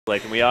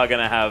And we are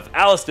going to have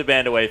Alistair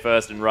banned away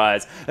first and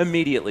Rise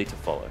immediately to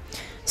follow.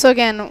 So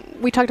again,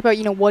 we talked about,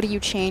 what do you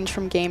change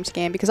from game to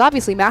game? Because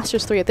obviously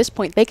Masters3 at this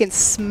point, they can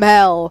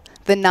smell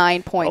the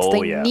 9 points. Oh,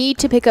 they need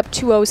to pick up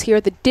 2-0s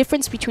here. The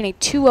difference between a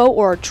 2-0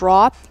 or a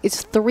draw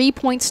is 3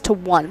 points to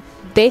 1.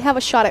 They have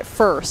a shot at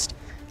first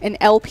in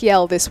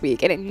LPL this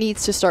week, and it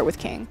needs to start with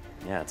King.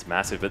 Yeah, it's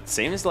massive. It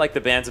seems like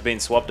the bans have been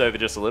swapped over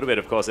just a little bit.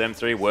 Of course,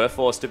 M3 were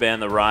forced to ban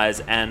the Rise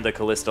and the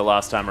Kalista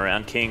last time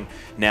around. King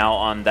now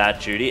on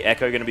that duty.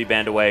 Echo going to be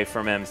banned away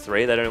from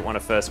M3. They don't want to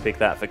first pick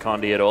that for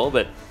Condi at all,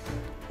 but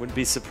wouldn't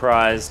be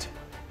surprised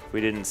if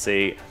we didn't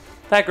see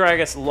that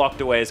Gragas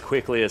locked away as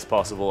quickly as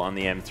possible on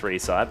the M3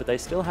 side, but they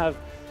still have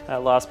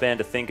that last ban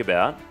to think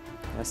about.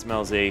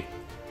 SMLZ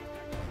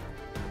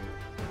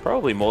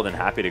probably more than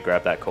happy to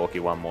grab that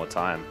Corki one more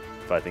time.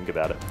 I think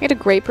about it. He had a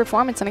great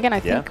performance, and again,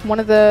 I think one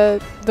of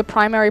the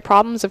primary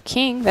problems of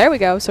King, there we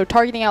go, so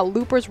targeting out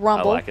Looper's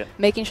Rumble,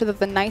 making sure that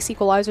the nice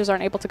equalizers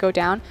aren't able to go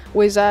down,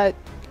 was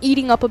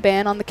eating up a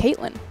ban on the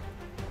Caitlyn.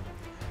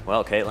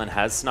 Well, Caitlyn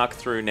has snuck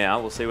through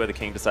now. We'll see whether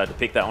King decide to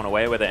pick that one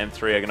away, whether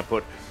M3 are going to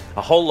put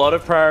a whole lot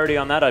of priority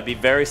on that. I'd be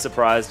very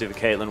surprised if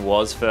Caitlyn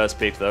was first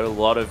pick, though. A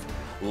lot of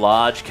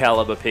large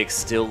caliber picks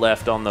still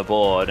left on the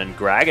board, and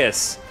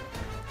Gragas,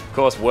 of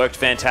course, worked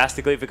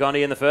fantastically for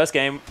Condi in the first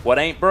game. What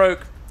ain't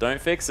broke? Don't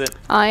fix it.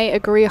 I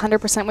agree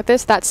 100% with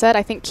this. That said,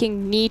 I think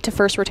King need to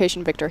first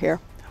rotation Victor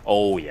here.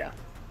 Oh, yeah.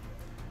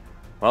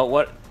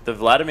 Well, the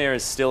Vladimir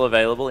is still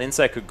available.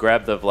 Insect could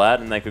grab the Vlad,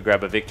 and they could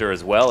grab a Victor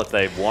as well if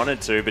they wanted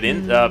to.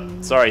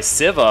 But,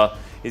 Siva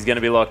is going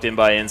to be locked in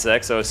by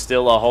Insect, so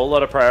still a whole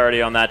lot of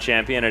priority on that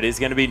champion. It is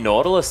going to be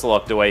Nautilus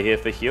locked away here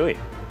for Huey.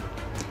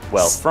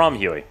 Well, from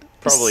Huey.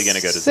 Probably going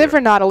to go to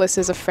Sivir Nautilus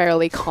is a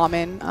fairly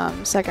common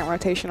second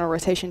rotation or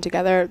rotation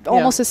together.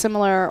 Almost as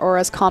similar or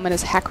as common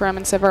as Hecarim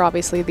and Sivir.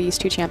 Obviously, these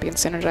two champions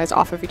synergize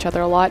off of each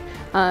other a lot.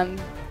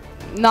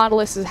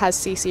 Nautilus has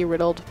CC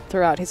riddled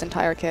throughout his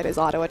entire kit, his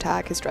auto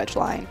attack, his dredge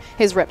line,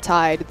 his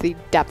Riptide, the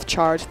depth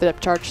charge. The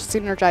depth charge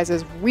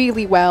synergizes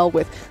really well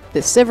with the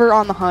Sivir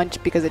on the hunt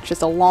because it's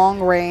just a long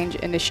range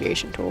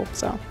initiation tool.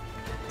 So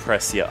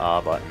press your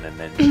R button and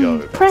then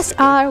go. Press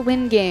R,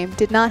 win game.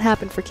 Did not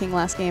happen for King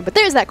last game, but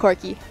there's that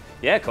Corki.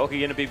 Yeah, Corki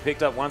going to be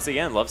picked up once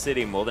again. Love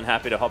City more than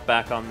happy to hop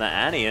back on the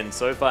Annie, and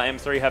so far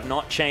M3 have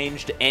not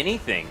changed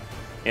anything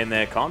in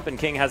their comp, and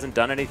King hasn't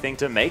done anything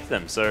to make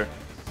them. So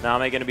now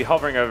they're going to be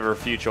hovering over a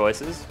few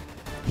choices.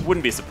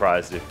 Wouldn't be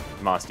surprised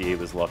if Master E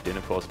was locked in.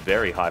 Of course,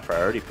 very high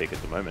priority pick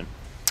at the moment.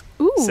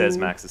 Ooh. Says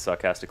Max as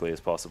sarcastically as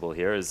possible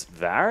here. Is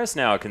Varus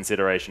now a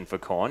consideration for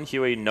Korn?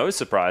 Huey, no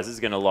surprises,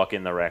 going to lock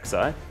in the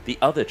Rek'Sai, the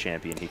other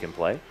champion he can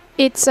play.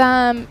 It's,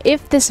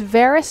 if this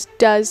Varus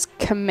does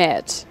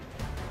commit,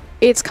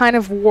 it's kind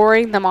of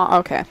worrying them all.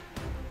 Okay.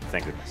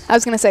 Thank goodness. I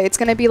was going to say, it's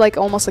going to be like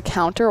almost a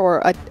counter or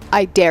a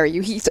I dare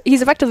you. He's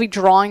effectively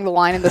drawing the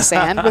line in the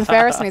sand with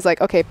Varus, and he's like,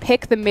 okay,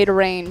 pick the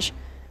mid-range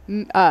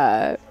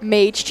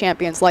mage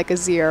champions like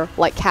Azir,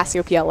 like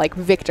Cassiopeia, like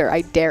Victor,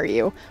 I dare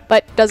you.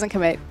 But doesn't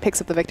commit, picks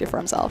up the Victor for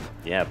himself.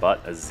 Yeah,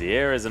 but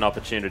Azir is an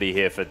opportunity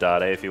here for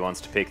Dade if he wants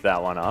to pick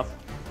that one up.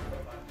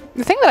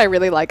 The thing that I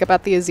really like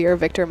about the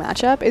Azir-Victor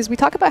matchup is we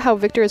talk about how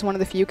Victor is one of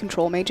the few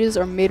control mages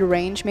or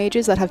mid-range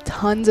mages that have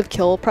tons of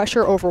kill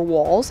pressure over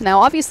walls. Now,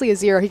 obviously,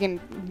 Azir, he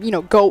can,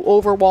 go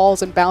over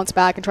walls and bounce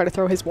back and try to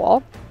throw his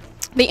wall.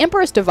 The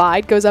Emperor's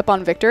Divide goes up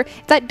on Victor.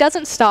 That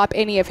doesn't stop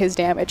any of his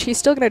damage. He's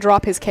still going to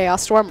drop his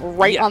Chaos Storm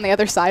right on the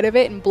other side of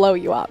it and blow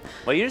you up.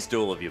 Well, you just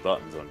do all of your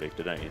buttons on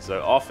Victor, don't you?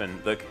 So often,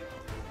 the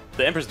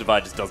Emperor's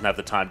Divide just doesn't have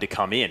the time to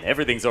come in.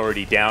 Everything's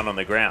already down on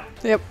the ground.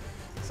 Yep.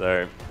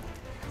 So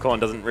Korn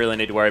doesn't really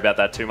need to worry about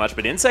that too much,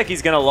 but Insec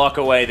is going to lock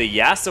away the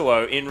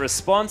Yasuo in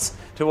response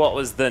to what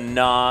was the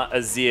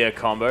Azir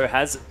combo.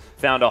 Has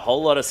found a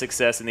whole lot of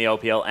success in the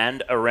LPL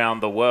and around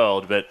the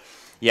world, but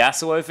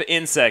Yasuo for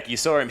Insec. You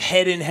saw him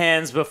head in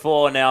hands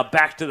before, now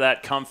back to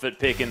that comfort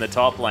pick in the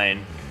top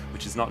lane,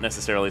 which is not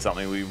necessarily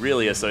something we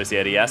really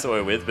associate a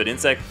Yasuo with, but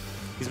Insec,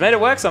 he's made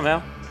it work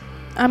somehow.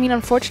 I mean,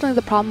 unfortunately,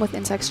 the problem with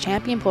Insect's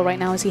champion pool right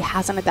now is he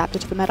hasn't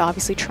adapted to the meta.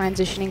 Obviously,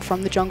 transitioning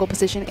from the jungle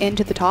position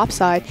into the top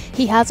side,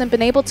 he hasn't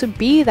been able to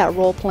be that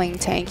role-playing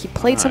tank. He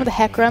played some of the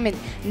Hecarim and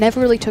never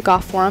really took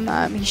off for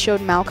him. He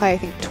showed Maokai, I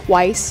think,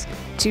 twice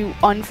to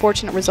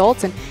unfortunate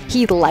results, and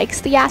he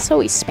likes the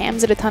Yasuo. He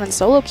spams it a ton in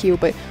solo queue,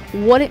 but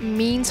what it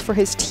means for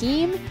his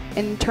team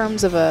in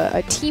terms of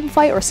a team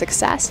fight or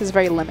success is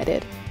very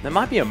limited. There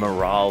might be a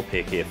morale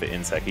pick here for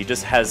Insec. He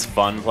just has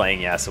fun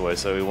playing Yasuo,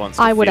 so he wants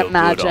to feel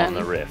good on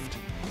the Rift.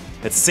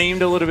 It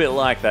seemed a little bit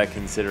like that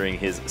considering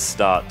his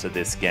start to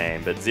this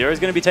game, but Zero's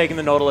going to be taking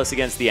the Nautilus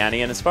against the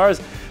Annie, and as far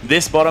as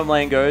this bottom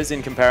lane goes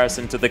in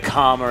comparison to the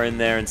Karma in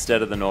there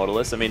instead of the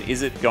Nautilus, I mean,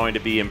 is it going to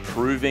be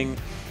improving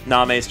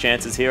Name's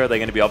chances here? Are they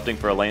going to be opting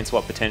for a lane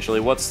swap potentially?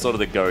 What's sort of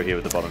the go here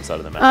with the bottom side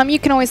of the map? You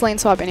can always lane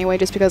swap anyway,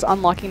 just because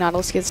unlocking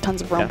Nautilus gives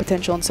tons of roam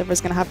potential, and Sivir's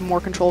going to have more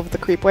control of the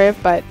creep wave,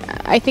 but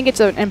I think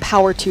it's an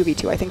empowered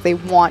 2v2. I think they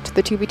want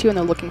the 2v2 and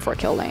they're looking for a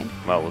kill lane.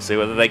 Well, we'll see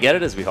whether they get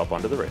it as we hop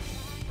onto the Rift.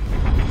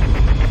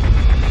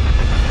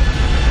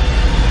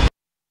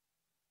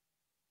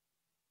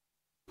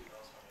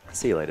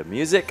 See you later,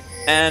 music.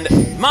 And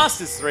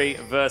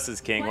Master3 versus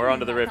King. We're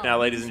onto the rift now,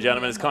 ladies and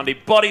gentlemen, as Condi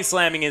body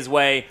slamming his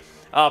way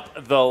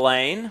up the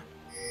lane.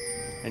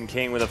 And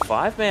King with a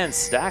 5-man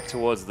stack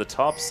towards the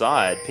top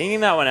side. Pinging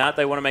that one out,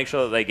 they want to make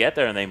sure that they get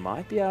there, and they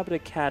might be able to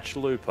catch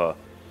Looper,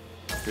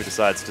 who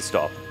decides to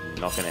stop.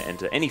 Not going to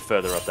enter any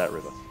further up that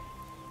river.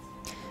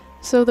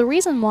 So the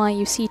reason why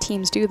you see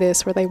teams do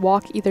this, where they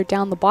walk either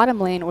down the bottom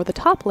lane or the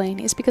top lane,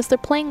 is because they're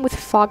playing with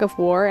Fog of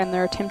War, and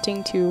they're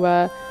attempting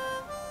to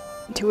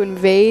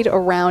invade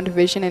around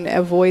vision and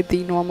avoid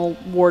the normal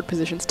ward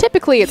positions.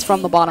 Typically, it's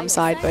from the bottom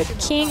side, but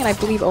King and I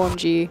believe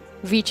OMG,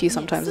 Vici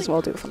sometimes as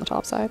well do it from the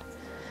top side.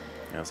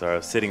 Yeah, sorry, I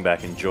was sitting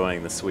back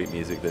enjoying the sweet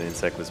music that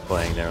Insect was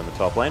playing there on the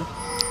top lane.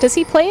 Does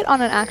he play it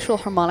on an actual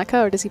harmonica,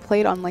 or does he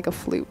play it on like a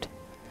flute?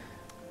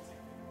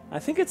 I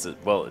think it's,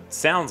 well, it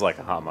sounds like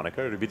a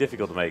harmonica. It'd be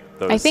difficult to make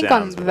those sounds. I think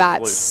on with a that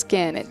flute.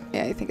 skin,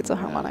 yeah, I think it's a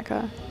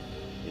harmonica.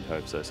 You'd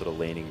hope so, sort of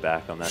leaning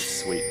back on that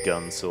sweet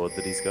gun sword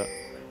that he's got.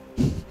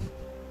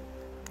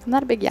 I'm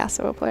not a big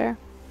Yasuo player.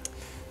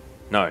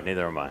 No,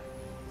 neither am I.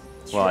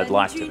 Well, I'd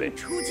like to be.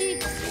 It's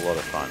a lot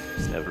of fun.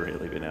 Just never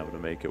really been able to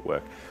make it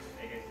work.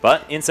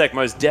 But Insect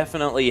most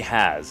definitely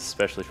has,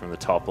 especially from the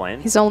top lane.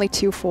 He's only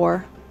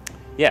 2-4.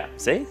 Yeah,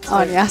 see?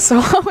 On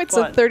Yasuo, it's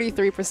a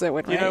 33%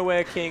 win rate. You know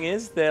where King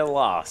is? They're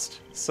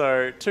last.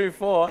 So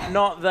 2-4,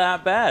 not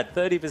that bad.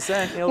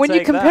 30%, he'll when take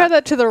you compare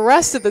that to the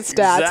rest of the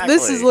stats,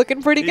 this is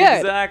looking pretty good.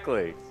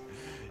 Exactly.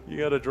 You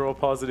got to draw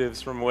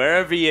positives from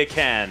wherever you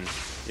can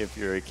if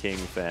you're a King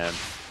fan.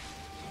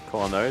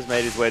 Corno's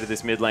made his way to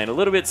this mid lane a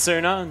little bit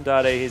sooner, and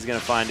Dade, he's going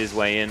to find his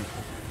way in.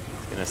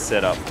 Going to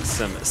set up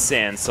some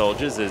sand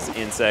soldiers as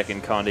Insect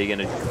and Condi going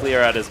to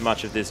clear out as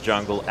much of this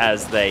jungle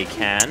as they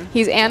can.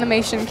 He's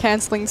animation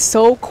canceling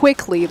so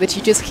quickly that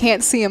you just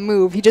can't see him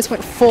move. He just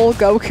went full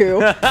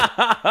Goku.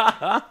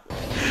 I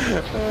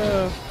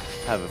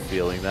have a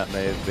feeling that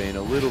may have been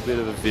a little bit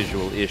of a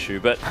visual issue,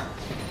 but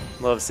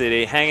Love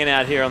City hanging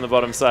out here on the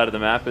bottom side of the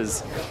map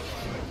is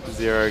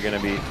Zero going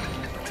to be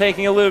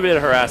taking a little bit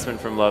of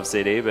harassment from Love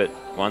City, but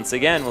once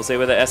again, we'll see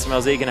whether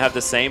SMLZ can have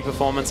the same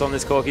performance on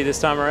this Corki this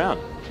time around.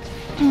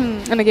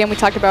 And again, we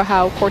talked about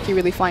how Corki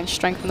really finds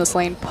strength in this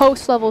lane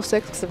post level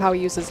 6 because of how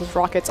he uses his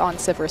rockets on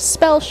Sivir's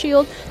spell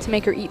shield to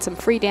make her eat some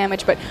free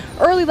damage. But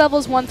early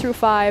levels 1 through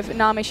 5,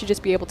 Name should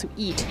just be able to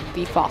eat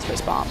the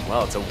Phosphorus Bomb.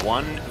 Well, it's a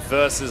 1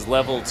 versus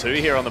level 2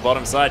 here on the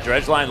bottom side.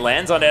 Dredgeline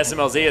lands on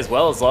SMLZ as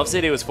well, as Love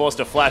City was forced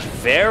to flash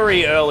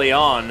very early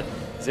on.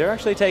 Zero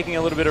actually taking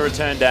a little bit of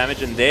return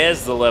damage, and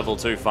there's the level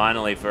 2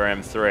 finally for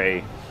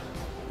M3.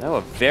 They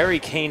were very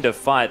keen to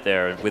fight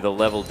there with a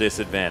level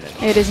disadvantage.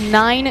 It is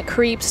 9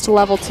 creeps to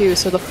level 2,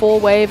 so the full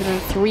wave and then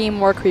 3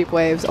 more creep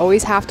waves.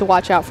 Always have to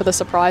watch out for the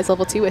surprise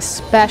level 2,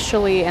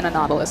 especially in a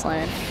Nautilus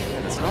lane.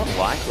 And it's not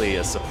likely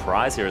a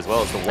surprise here as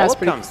well as the wallop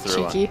comes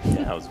through. Cheeky.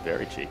 Yeah, that was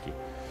very cheeky.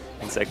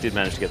 Insect did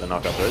manage to get the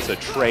knock up though, so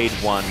trade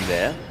 1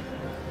 there.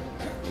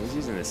 He's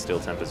using this Still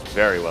Tempest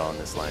very well in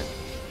this lane.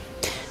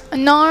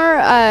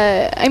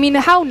 Gnar, I mean,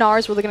 how Gnar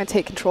is really going to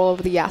take control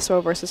over the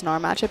Yasuo versus Gnar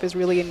matchup is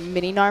really in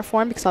mini Gnar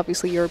form, because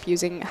obviously you're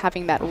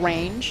having that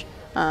range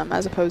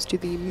as opposed to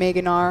the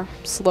Mega Gnar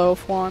slow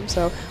form.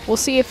 So we'll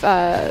see if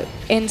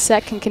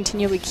Insect can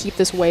continually keep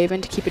this wave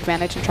in to keep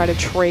advantage and try to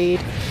trade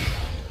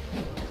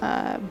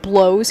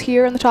blows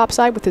here in the top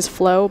side with his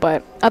flow,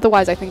 but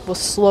otherwise I think we'll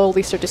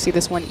slowly start to see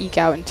this one eke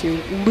out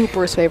into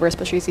Looper's favor,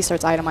 especially as he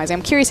starts itemizing.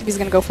 I'm curious if he's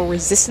going to go for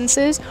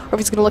resistances or if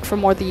he's going to look for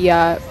more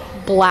the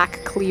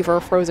Black Cleaver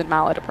Frozen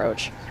Mallet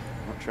approach.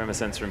 Tremor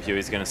Sense from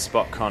Huey's going to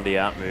spot Condi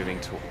out moving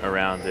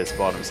around this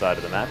bottom side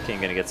of the map. King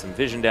going to get some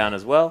vision down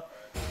as well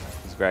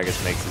as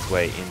Gragas makes his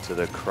way into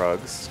the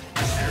Krugs.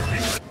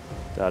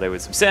 Dade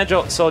with some sand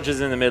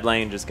soldiers in the mid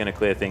lane, just going to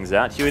clear things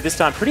out. Huey this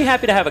time pretty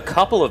happy to have a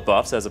couple of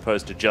buffs as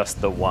opposed to just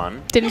the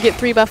one. Didn't get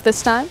 3 buff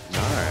this time? No.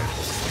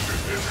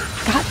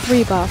 Got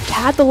 3 buffed,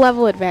 had the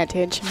level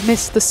advantage,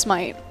 missed the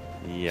smite.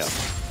 Yep.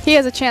 He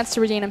has a chance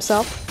to redeem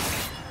himself.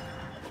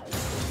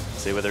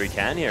 See whether he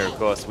can here, of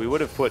course. We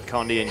would have put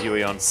Condi and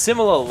Huey on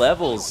similar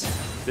levels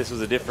if this was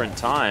a different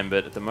time,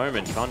 but at the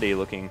moment Condi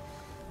looking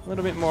a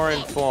little bit more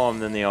in form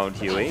than the old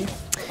Huey.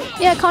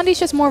 Yeah, Condi's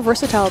just more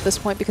versatile at this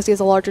point because he has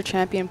a larger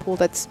champion pool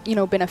that's, you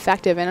know, been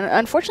effective. And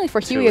unfortunately for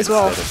Huey as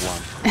well.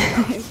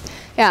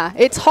 Yeah,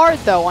 it's hard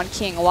though on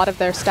King. A lot of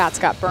their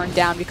stats got burned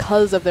down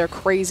because of their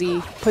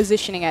crazy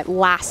positioning at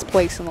last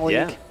place in the league.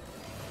 Yeah.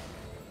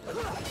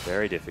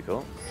 Very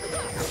difficult.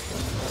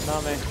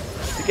 Name.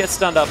 To get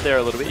stunned up there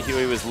a little bit,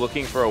 Huey was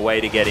looking for a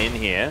way to get in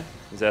here.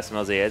 His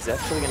SMLZ is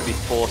actually going to be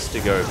forced to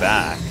go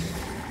back.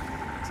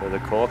 So the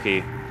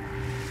Corki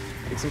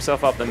picks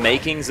himself up the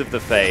makings of the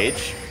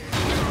Phage.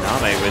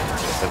 Name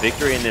with a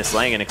victory in this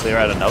lane, going to clear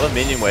out another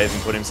minion wave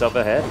and put himself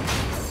ahead.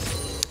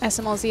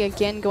 SMLZ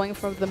again going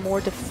for the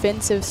more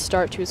defensive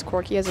start to his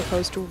Corki as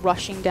opposed to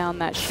rushing down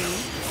that Sheen.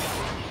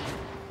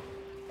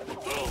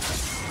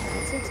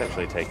 It's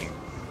actually taking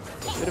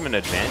bit of an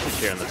advantage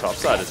here on the top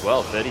side as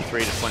well.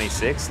 33 to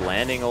 26,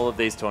 landing all of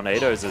these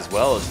tornadoes as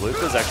well, as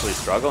Lupa's actually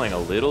struggling a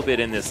little bit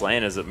in this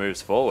lane as it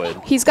moves forward.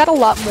 He's got a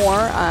lot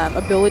more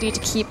ability to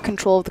keep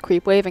control of the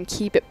creep wave and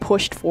keep it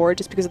pushed forward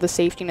just because of the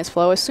safety in his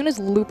flow. As soon as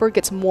Lupa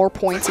gets more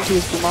points into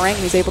his boomerang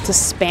and he's able to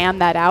spam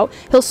that out,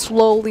 he'll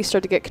slowly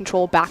start to get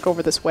control back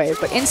over this wave.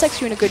 But Insect's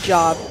doing a good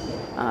job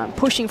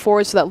pushing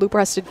forward so that Lupa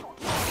has to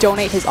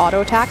donate his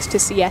auto attacks to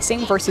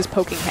CSing versus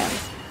poking him.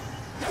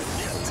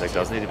 Insect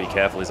does need to be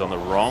careful. He's on the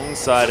wrong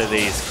side of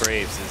these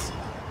creeps.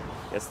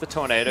 Gets the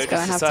tornado,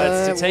 just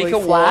decides to take a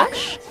walk.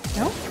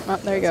 No? Oh,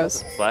 there he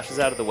goes. Flashes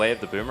out of the way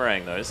of the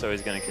boomerang though, so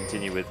he's going to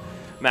continue with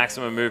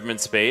maximum movement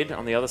speed.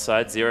 On the other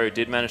side, Zero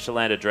did manage to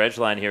land a dredge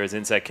line here as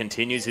Insect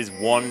continues his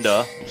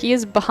wander. He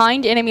is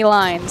behind enemy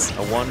lines.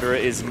 A wanderer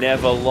is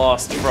never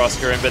lost,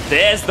 Froskarin, but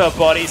there's the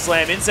body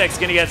slam. Insect's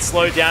going to get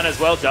slowed down as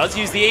well. Does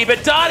use the E,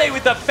 but Dade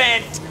with the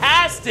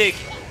fantastic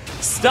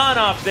stun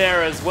up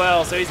there as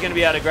well. So he's going to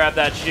be able to grab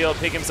that shield,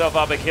 pick himself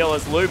up a kill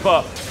as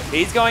Lupa.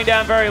 He's going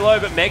down very low,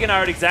 but Megan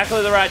are at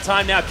exactly the right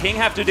time. Now King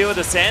have to deal with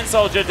the Sand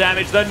Soldier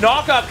damage. The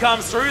knockup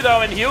comes through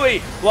though, and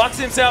Huey locks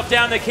himself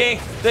down. The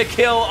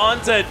kill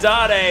onto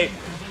Dade.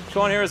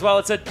 Corn here as well.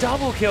 It's a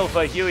double kill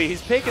for Huey.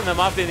 He's picking them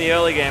up in the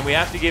early game. We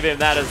have to give him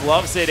that as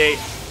Love City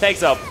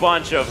takes a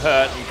bunch of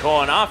hurt, and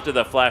Corn after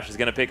the flash is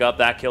going to pick up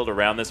that kill to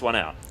round this one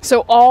out.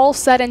 So all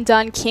said and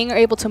done, King are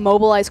able to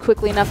mobilize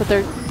quickly enough that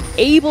they're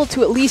able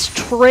to at least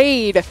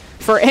trade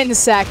for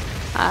Insect.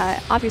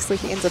 Obviously,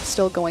 he ends up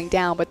still going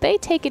down, but they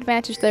take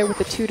advantage there with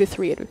the 2 to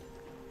 3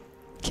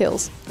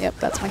 kills. Yep,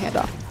 that's my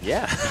handoff.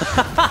 Yeah.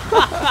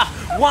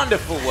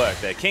 Wonderful work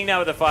there. King now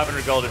with a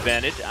 500 gold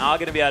advantage are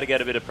going to be able to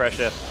get a bit of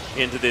pressure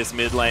into this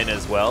mid lane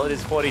as well. It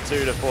is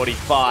 42 to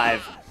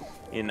 45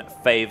 in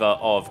favor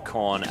of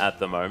Corn at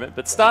the moment,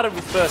 but started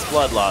with first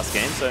blood last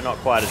game, so not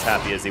quite as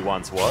happy as he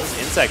once was.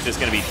 Insect just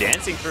going to be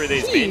dancing through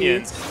these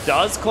minions.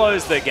 Does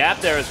close the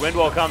gap there as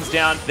Windwall comes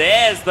down.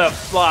 There's the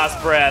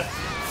last breath.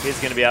 He's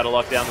going to be able to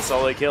lock down the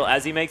solo kill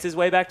as he makes his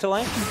way back to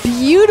lane.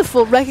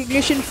 Beautiful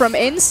Recognition from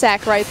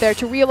Insect right there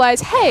to realize,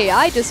 hey,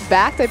 I just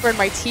backed, I burned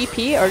my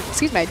TP, or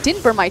excuse me, I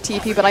didn't burn my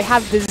TP, but I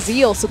have the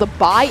Zeal, so the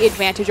buy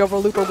advantage over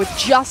Lupa with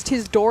just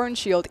his Doran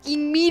shield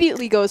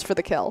immediately goes for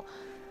the kill.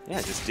 Yeah,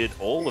 just did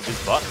all of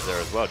his buttons there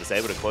as well, just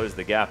able to close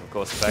the gap, of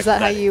course. The fact Is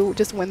that how you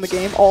just win the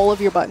game? All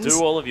of your buttons?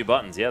 Do all of your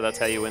buttons, yeah, that's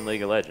how you win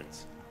League of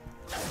Legends.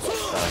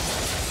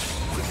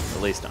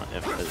 At least not,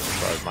 as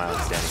far as my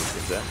understanding is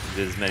concerned.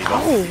 There's many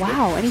buttons. Oh,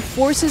 wow, and he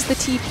forces the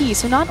TP.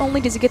 So not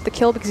only does he get the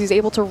kill because he's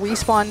able to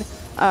respawn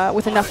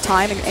with enough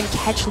time and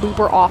catch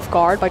Luper off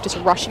guard by just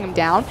rushing him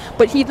down,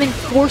 but he then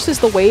forces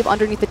the wave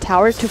underneath the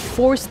tower to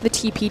force the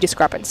TP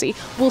discrepancy.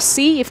 We'll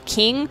see if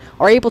King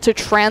are able to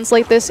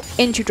translate this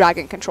into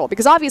Dragon Control,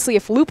 because obviously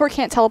if Luper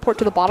can't teleport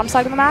to the bottom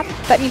side of the map,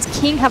 that means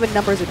King have a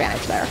numbers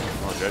advantage there.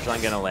 Well,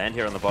 Dredgeline going to land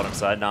here on the bottom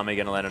side. Nami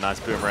going to land a nice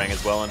boomerang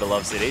as well into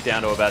Love City,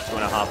 down to about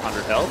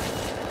 2,500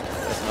 health.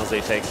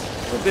 SMLZ takes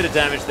a little bit of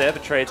damage there,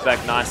 but trades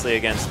back nicely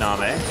against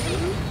Name.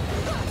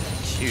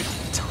 Cute,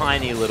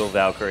 tiny little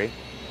Valkyrie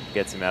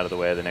gets him out of the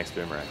way of the next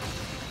boomerang.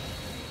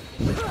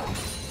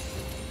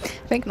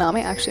 I think Name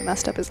actually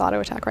messed up his auto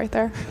attack right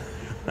there.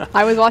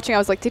 I was watching, I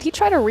was like, did he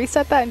try to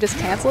reset that and just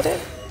canceled it?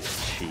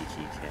 Cheeky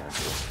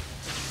cancel.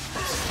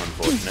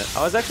 Unfortunate.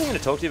 I was actually going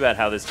to talk to you about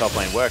how this top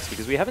lane works,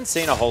 because we haven't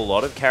seen a whole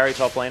lot of carry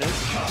top laners.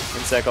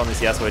 Insec on this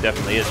Yasuo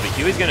definitely is, but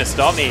Huey's going to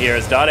stop me here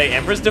as Dade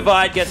Emperor's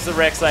Divide gets the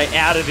Rek'Sai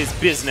out of his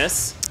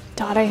business.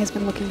 Dade has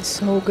been looking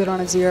so good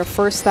on Azir.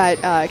 First that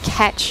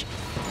catch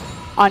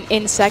on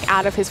Insec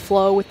out of his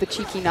flow with the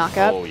cheeky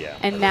knockup. Oh, yeah.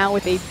 And now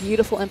with a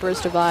beautiful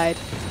Emperor's Divide.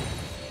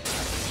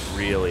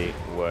 Really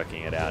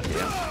working it out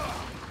here.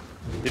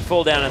 Did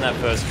fall down in that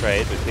first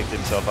trade, but picked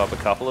himself up a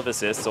couple of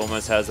assists.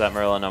 Almost has that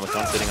Morella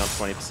Nomicon sitting on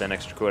 20%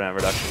 extra cooldown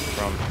reduction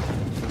from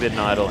Forbidden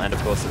Idol and,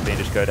 of course, the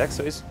Fiendish Codex.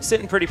 So he's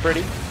sitting pretty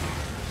pretty.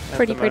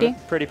 Pretty pretty?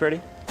 Pretty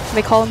pretty.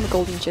 They call him the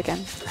Golden Chicken.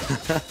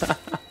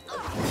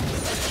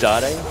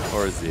 Dade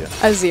or Azir?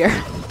 Azir.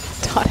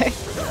 Dade.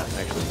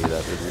 Yeah, actually do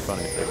that. It would be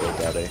funny if they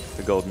called Dade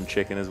the Golden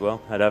Chicken as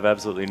well. I'd have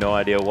absolutely no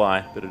idea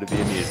why, but it'd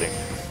be amusing.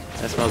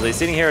 SMLZ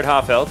sitting here at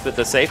half health, but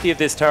the safety of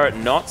this turret,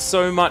 not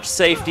so much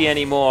safety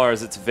anymore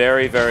as it's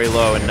very, very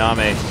low. And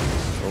Name,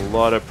 a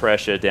lot of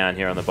pressure down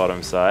here on the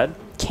bottom side.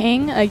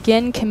 King,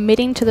 again,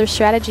 committing to their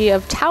strategy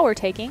of tower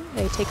taking.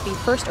 They take the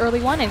first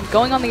early one and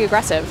going on the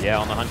aggressive. Yeah,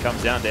 on the hunt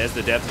comes down. There's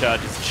the depth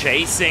charge. It's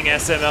chasing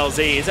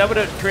SMLZ. He's able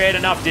to create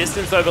enough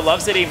distance over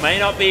Love City. May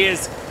not be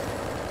as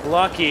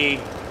lucky.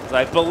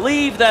 I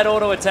believe that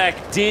auto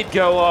attack did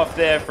go off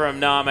there from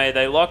Name.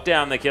 They locked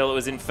down the kill. It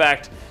was, in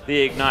fact, the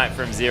Ignite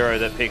from Zero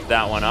that picked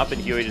that one up,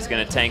 and Huey just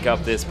going to tank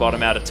up this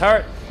bottom outer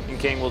turret, and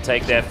King will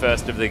take their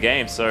first of the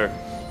game. So,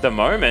 at the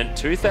moment,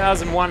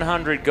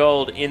 2,100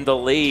 gold in the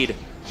lead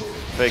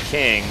for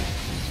King.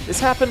 This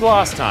happened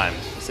last time.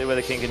 We'll see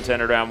whether King can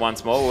turn it around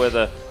once more,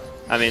 whether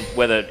I mean,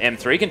 whether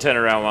M3 can turn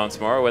around once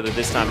more, or whether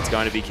this time it's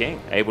going to be King,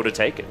 able to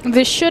take it.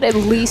 This should at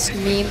least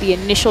mean the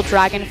initial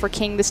dragon for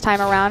King this time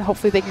around.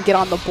 Hopefully they can get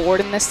on the board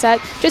in this set,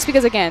 just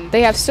because, again,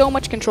 they have so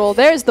much control.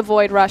 There's the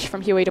Void Rush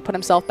from Huey to put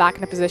himself back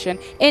into position.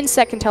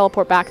 Insect can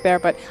teleport back there,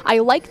 but I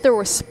like the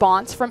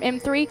response from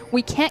M3.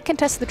 We can't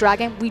contest the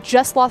dragon. We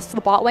just lost to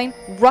the bot lane.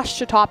 Rush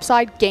to top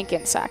side, gank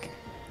Insect.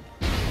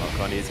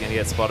 Condi is going to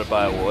get spotted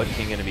by a ward.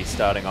 King going to be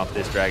starting off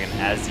this dragon,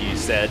 as you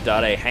said.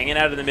 Dade hanging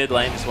out of the mid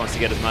lane, just wants to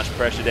get as much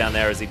pressure down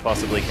there as he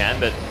possibly can,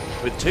 but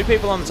with 2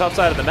 people on the top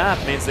side of the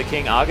map means the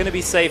King are going to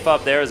be safe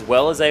up there, as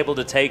well as able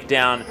to take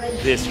down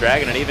this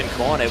dragon, and even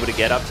Korn able to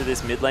get up to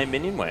this mid lane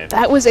minion wave.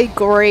 That was a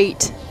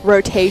great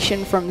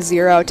rotation from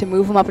Zero to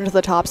move him up into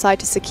the top side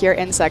to secure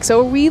Insect.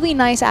 So a really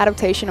nice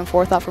adaptation and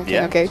forethought from King.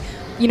 Yeah. Okay,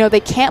 you know,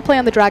 they can't play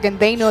on the dragon.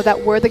 They know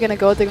that where they're going to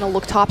go, they're going to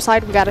look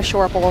topside. We got to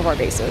shore up all of our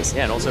bases.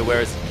 Yeah, and also where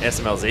is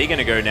SMLZ going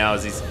to go now,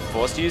 as he's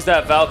forced to use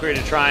that Valkyrie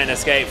to try and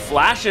escape.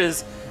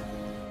 Flashes.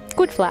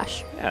 Good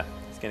flash. Yeah,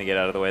 he's going to get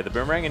out of the way of the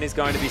boomerang, and he's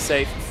going to be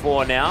safe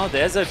for now.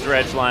 There's a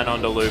dredge line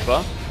onto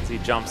Looper as he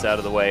jumps out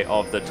of the way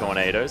of the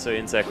tornado. So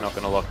Insect not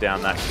going to lock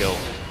down that kill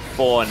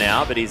for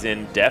now, but he's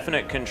in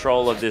definite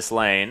control of this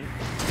lane.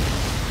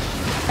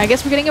 I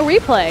guess we're getting a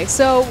replay.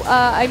 So,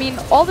 I mean,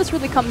 all this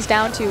really comes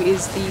down to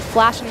is the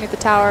flashing at the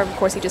tower. Of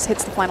course, he just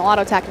hits the final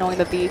auto attack knowing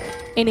that the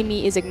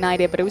enemy is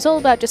ignited. But it was all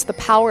about just the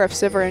power of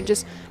Sivir and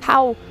just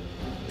how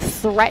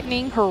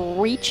threatening her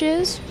reach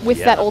is with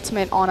that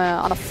ultimate on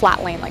a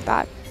flat lane like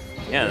that.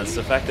 Yeah, that's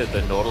the fact that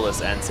the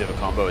Nautilus and Sivir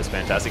combo is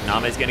fantastic.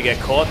 Name's going to get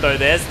caught, though.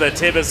 There's the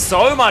Tibbers.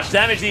 So much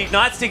damage. The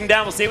Ignite's ticking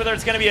down. We'll see whether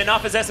it's going to be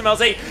enough as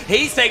SMLZ.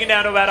 He's taken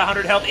down to about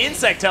 100 health.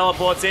 Insect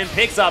teleports in,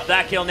 picks up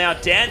that kill, now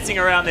dancing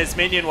around this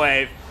minion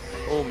wave.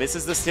 Oh,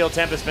 misses the Steel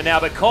Tempest for now,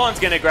 but Korn's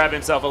going to grab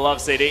himself a love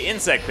CD.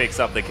 Insect picks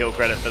up the kill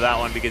credit for that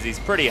one because he's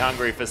pretty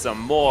hungry for some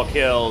more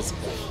kills.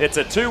 It's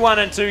a 2-1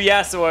 and 2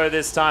 Yasuo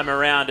this time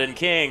around, and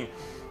King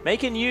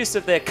making use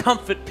of their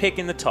comfort pick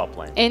in the top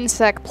lane.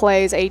 Insect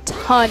plays a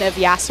ton of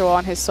Yasuo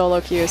on his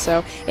solo queue,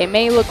 so it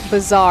may look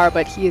bizarre,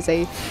 but he is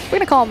we're going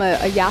to call him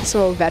a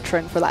Yasuo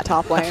veteran for that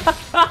top lane.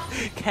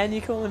 Can you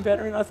call him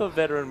veteran? I thought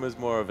veteran was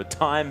more of a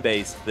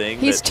time-based thing.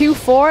 He's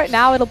 2-4.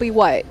 Now it'll be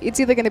what?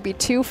 It's either going to be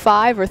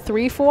 2-5 or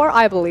 3-4,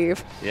 I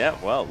believe. Yeah,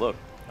 well, look,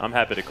 I'm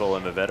happy to call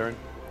him a veteran.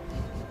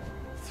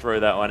 Throw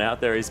that one out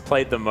there. He's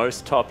played the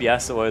most top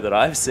Yasuo that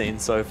I've seen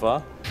so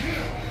far.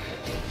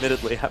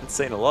 Admittedly, haven't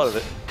seen a lot of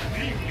it,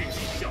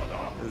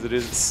 as it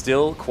is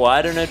still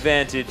quite an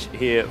advantage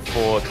here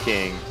for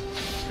King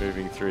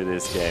moving through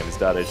this game. As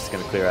Dade just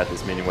going to clear out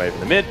this minion wave in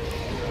the mid.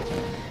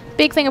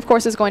 Big thing, of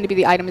course, is going to be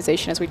the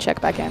itemization as we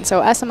check back in.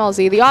 So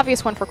SMLZ, the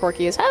obvious one for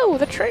Corki is, oh,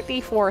 the Trinity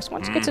Force.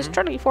 Once he gets his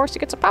Trinity Force, he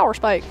gets a power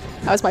spike.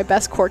 That was my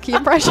best Corki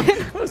impression.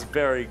 That was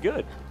very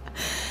good.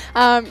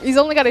 He's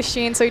only got a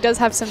Sheen, so he does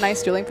have some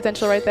nice dueling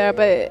potential right there,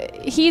 but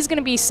he's going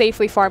to be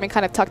safely farming,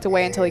 kind of tucked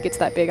away until he gets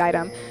that big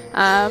item.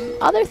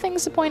 Other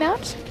things to point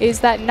out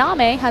is that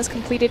Name has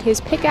completed his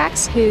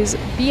pickaxe, his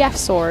BF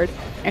sword,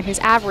 and his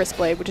Avarice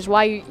Blade, which is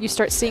why you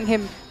start seeing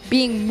him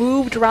being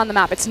moved around the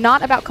map. It's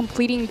not about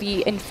completing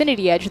the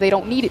Infinity Edge. They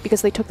don't need it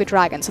because they took the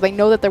dragon, so they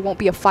know that there won't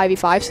be a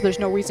 5v5, so there's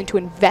no reason to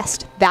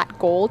invest that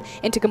gold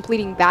into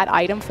completing that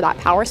item for that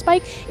power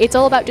spike. It's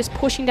all about just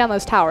pushing down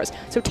those towers.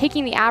 So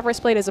taking the Avarice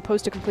Blade as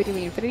opposed to completing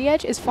the Infinity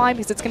Edge is fine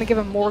because it's going to give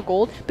him more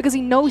gold, because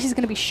he knows he's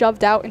going to be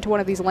shoved out into one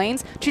of these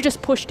lanes to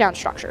just push down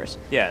structures.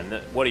 Yeah,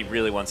 and what he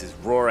really wants is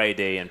raw AD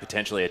and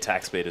potentially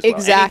attack speed as well.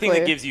 Exactly.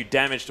 Anything that gives you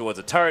damage towards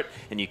a turret,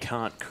 and you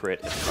can't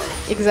crit a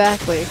turret.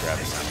 Exactly.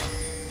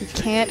 You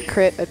can't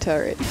crit a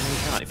turret. You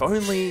can't. If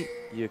only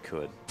you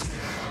could.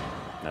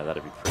 No,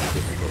 that'd be pretty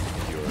difficult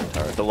if you were a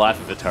turret. The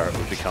life of a turret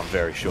would become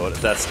very short at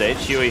that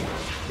stage. Huey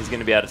is going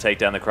to be able to take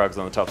down the Krugs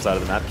on the top side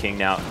of the map. King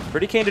now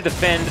pretty keen to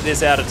defend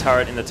this outer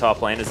turret in the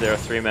top lane, as there are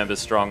 3 members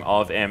strong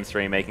of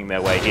M3 making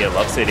their way here.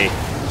 Love City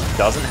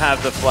doesn't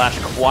have the flash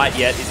quite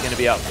yet. He's going to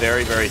be up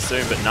very, very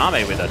soon, but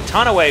Name with a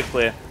ton of wave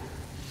clear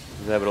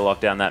is able to lock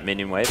down that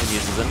minion wave and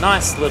uses a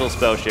nice little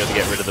spell shield to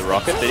get rid of the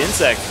rocket. But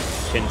Insect,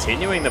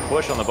 continuing the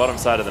push on the bottom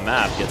side of the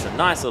map, gets a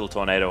nice little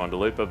tornado onto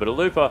Looper, but a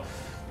Looper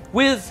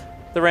with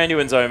the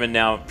Randuin's Omen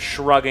now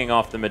shrugging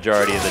off the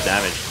majority of the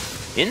damage.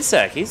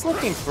 Insect, he's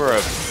looking for a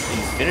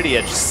Infinity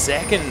Edge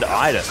second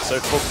item, so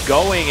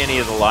foregoing any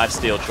of the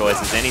lifesteal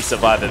choices, any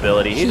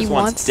survivability, he just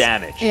wants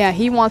damage. Yeah,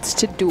 he wants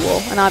to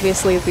duel, and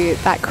obviously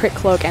that crit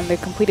cloak and the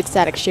completed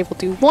static shift will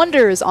do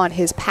wonders on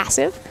his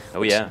passive,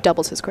 which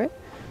doubles his crit.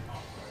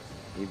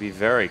 He'd be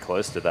very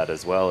close to that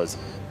as well, as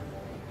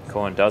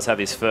Korn does have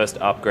his first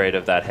upgrade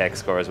of that Hex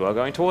score as well.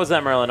 Going towards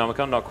that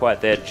Morellonomicon, not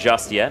quite there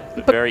just yet,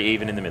 but very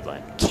even in the mid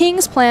lane.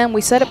 King's plan,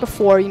 we said it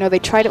before, you know, they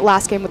tried it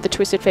last game with the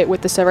Twisted Fate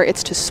with the server,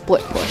 it's to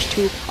split push,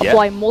 to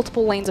apply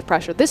multiple lanes of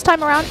pressure. This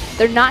time around,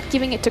 they're not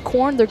giving it to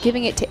Korn, they're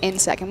giving it to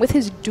Insect. And with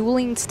his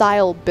dueling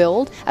style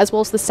build, as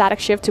well as the static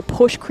shift to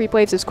push creep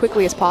waves as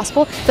quickly as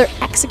possible, they're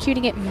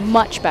executing it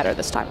much better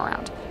this time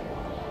around.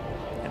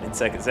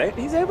 Insect,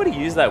 he's able to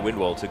use that wind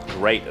wall to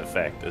great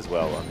effect as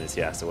well on this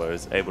Yasuo.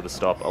 Is able to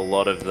stop a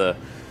lot of the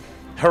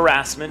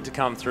harassment to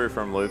come through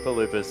from Looper.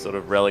 Looper's sort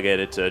of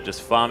relegated to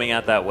just farming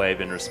out that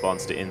wave in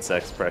response to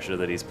Insect's pressure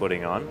that he's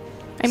putting on.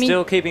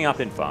 Still keeping up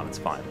in farm, it's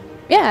fine.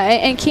 Yeah,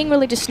 and King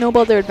really just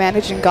snowballed their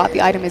advantage and got the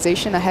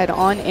itemization ahead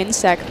on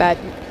Insect that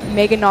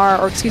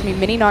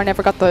Mininar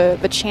never got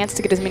the chance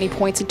to get as many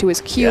points into his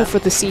queue for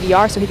the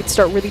CDR, so he could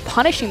start really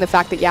punishing the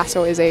fact that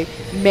Yasuo is a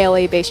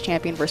melee-based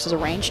champion versus a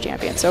ranged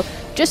champion. So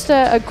just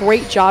a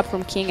great job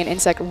from King and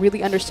Insect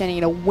really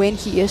understanding, when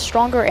he is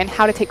stronger and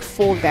how to take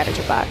full advantage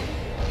of that.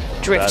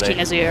 Drifting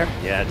his ear.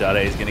 Yeah,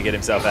 Dade is going to get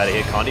himself out of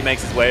here. Condi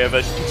makes his way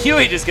over.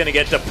 Huey just going to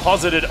get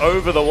deposited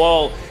over the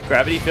wall.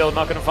 Gravity field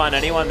not going to find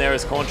anyone there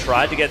as Korn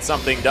tried to get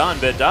something done,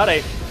 but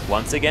Dade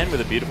once again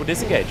with a beautiful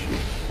disengage.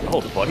 Oh,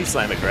 the body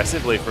slam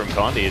aggressively from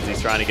Condi as he's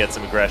trying to get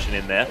some aggression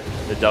in there.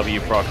 The W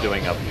proc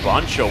doing a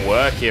bunch of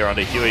work here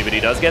onto Huey, but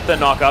he does get the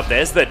knock up.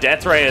 There's the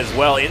death ray as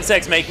well.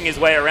 Insect's making his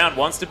way around,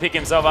 wants to pick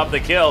himself up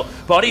the kill.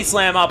 Body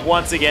slam up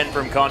once again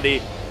from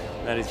Condi.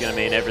 That is going to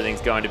mean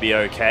everything's going to be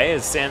okay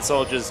as Sand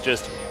Soldier's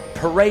just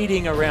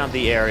parading around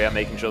the area,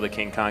 making sure the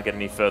King can't get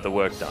any further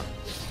work done.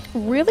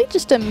 Really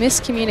just a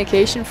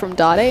miscommunication from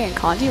Dade and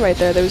Condi right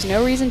there. There was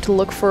no reason to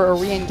look for a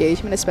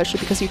re-engagement,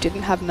 especially because you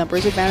didn't have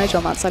numbers advantage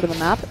on that side of the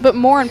map. But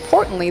more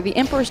importantly, the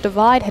Emperor's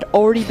Divide had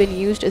already been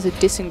used as a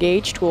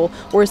disengage tool,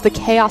 whereas the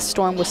Chaos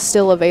Storm was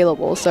still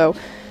available. So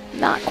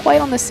not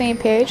quite on the same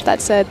page.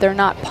 That said, they're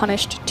not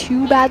punished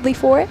too badly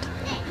for it.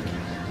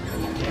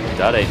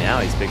 Dade now,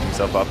 he's picked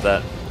himself up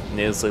that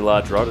needlessly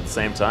large rod at the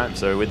same time.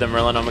 So with the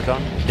Morellonomicon,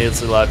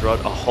 needlessly large rod,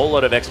 a whole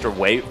lot of extra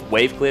wave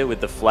clear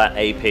with the flat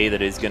AP that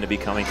is going to be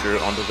coming through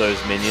onto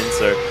those minions.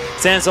 So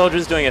Sand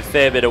Soldier's doing a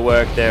fair bit of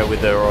work there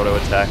with their auto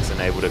attacks and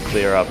able to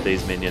clear up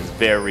these minions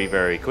very,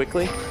 very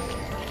quickly.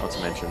 Not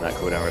to mention that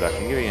cooldown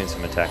reduction, giving him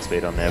some attack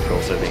speed on there, but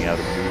also being able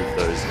to move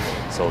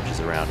those soldiers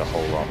around a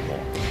whole lot more.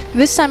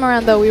 This time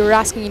around, though, we were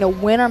asking,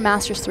 when are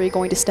Masters3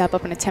 going to step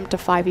up and attempt to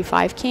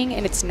 5v5 King?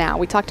 And it's now.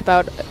 We talked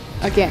about,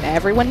 again,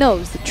 everyone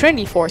knows, the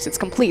Trinity Force, it's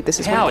complete. This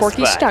is when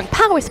Corky's stung.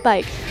 Power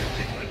Spike!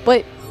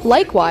 But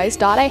likewise,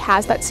 Dade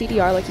has that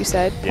CDR, like you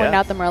said, pointing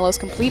out the Morello's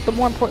complete, but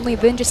more importantly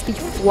than just the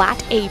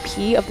flat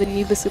AP of the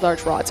needlessly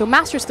large rod. So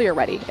Masters3 are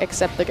ready,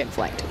 except they're getting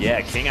flanked.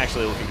 Yeah, King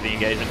actually looking for the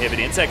engagement here, but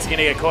Insect's going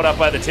to get caught up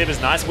by the Tibbers.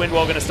 Nice wind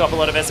wall, going to stop a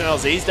lot of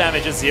SMLZ's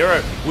damage at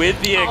 0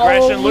 with the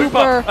aggression.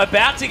 Looper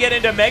about to get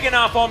into Mega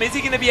Gnar form. Is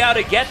he going to be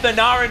able to get the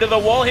Gnar into the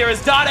wall here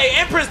as Dade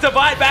Emperor's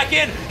Divide back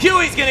in?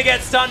 Huey's going to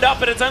get stunned up,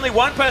 but it's only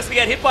one person to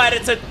get hit by it.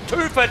 It's a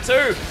 2 for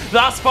 2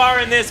 thus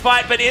far in this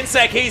fight, but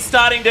Insect, he's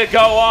starting to go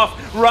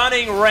off,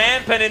 running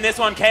rampant in this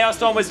one. Chaos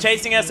Storm was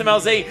chasing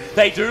SMLZ.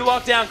 They do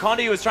lock down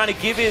Condi, who was trying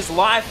to give his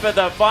life for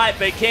the fight,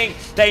 but King,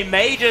 they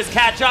may just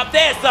catch up.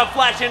 There's the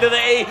flash into the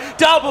E.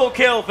 Double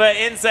kill for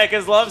Insect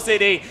as Love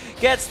City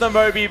gets the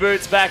Moby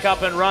Boots back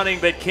up and running,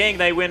 but King,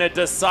 they win a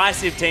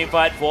decisive team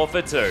fight 4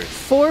 for 2.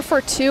 4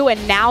 for 2,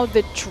 and now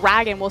the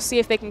Dragon. We'll see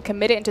if they can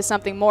commit it into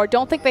something more.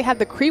 Don't think they have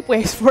the creep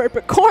waves for it,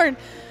 but Korn,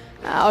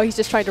 oh, he's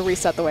just trying to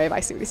reset the wave. I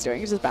see what he's doing.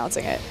 He's just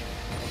bouncing it.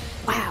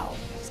 Wow.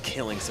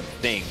 Killing some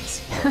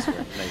things.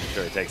 Making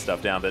sure he takes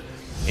stuff down, but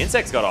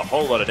Insect's got a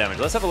whole lot of damage.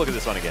 Let's have a look at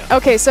this one again.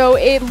 Okay, so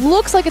it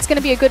looks like it's going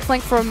to be a good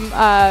flank from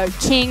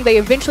King. They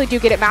eventually do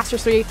get it.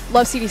 Masters3,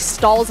 Love City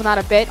stalls him out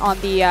a bit on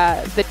the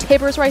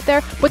Tibbers right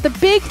there. But the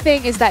big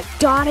thing is that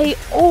Dade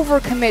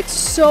overcommits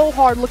so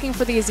hard looking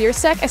for the Azir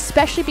sec,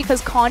 especially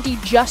because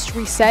Condi just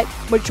reset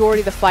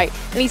majority of the fight,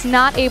 and he's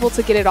not able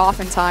to get it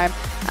off in time.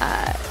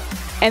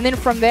 And then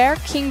from there,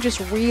 King just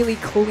really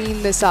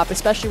cleaned this up,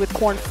 especially with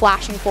Korn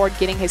flashing forward,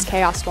 getting his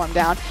Chaos Storm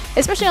down.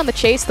 Especially on the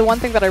chase, the one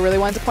thing that I really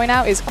wanted to point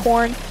out is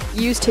Korn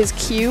used his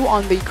Q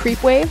on the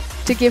creep wave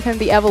to give him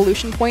the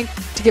evolution point,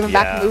 to give him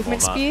back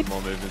movement speed. More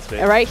movement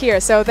speed. Right here.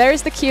 So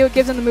there's the Q, it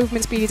gives him the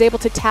movement speed. He's able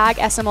to tag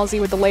SMLZ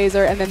with the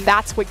laser, and then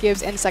that's what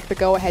gives Insect the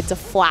go-ahead to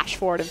flash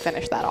forward and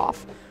finish that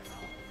off.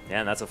 Yeah,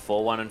 and that's a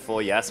 4-1 and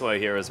 4 Yasuo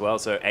here as well.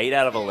 So 8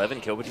 out of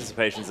 11 kill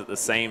participations at the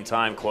same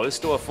time. Close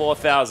to a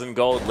 4,000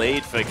 gold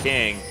lead for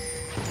King.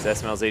 It's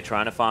SMLZ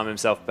trying to farm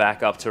himself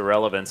back up to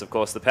relevance. Of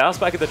course, the power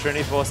spike of the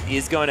Trinity Force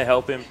is going to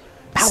help him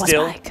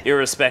still,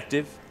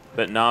 irrespective.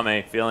 But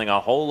Name feeling a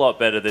whole lot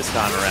better this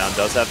time around.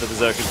 Does have the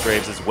Berserker's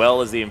Greaves as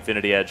well as the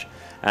Infinity Edge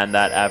and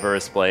that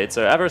Avarice Blade.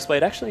 So Avarice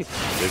Blade actually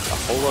gives a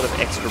whole lot of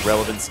extra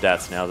relevant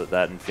stats now that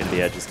that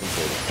Infinity Edge is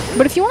completed.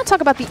 But if you want to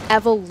talk about the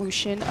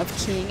evolution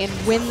of King and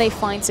when they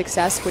find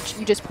success, which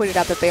you just pointed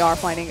out that they are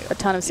finding a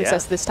ton of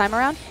success this time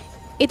around,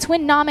 it's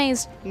when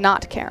Name's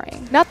not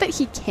carrying. Not that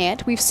he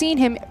can't. We've seen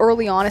him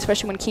early on,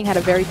 especially when King had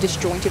a very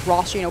disjointed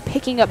roster,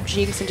 picking up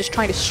Jinx and just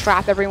trying to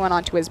strap everyone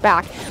onto his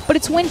back. But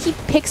it's when he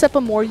picks up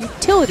a more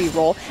utility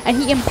role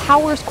and he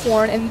empowers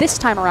Korn, and this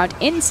time around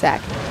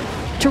Insect,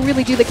 to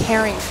really do the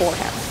carrying for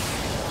him.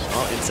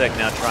 Well, Insect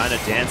now trying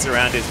to dance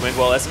around his wind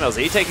wall.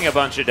 SMLZ taking a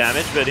bunch of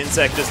damage, but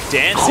Insect just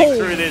dancing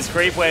through this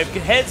creep wave,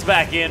 heads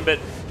back in, but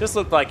Just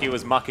looked like he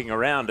was mucking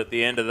around at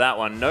the end of that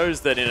one.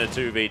 Knows that in a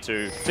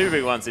 2v2,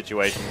 2v1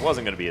 situation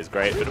wasn't going to be as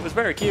great, but it was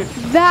very cute.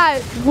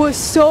 That was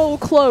so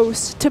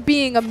close to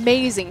being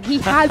amazing. He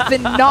had the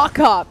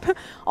knock-up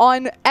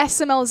on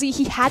SMLZ.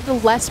 He had the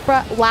last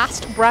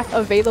breath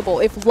available.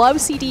 If Love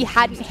CD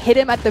hadn't hit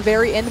him at the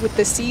very end with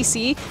the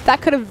CC,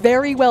 that could have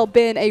very well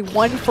been a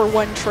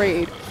one-for-one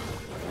trade.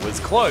 It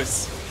was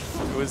close.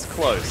 It was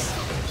close.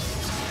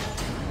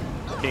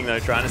 King, though,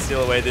 trying to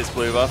steal away this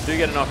blue buff. Do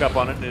get a knock up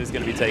on it, and it is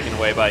going to be taken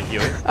away by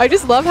Hewitt. I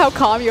just love how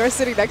calm you are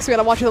sitting next to me, and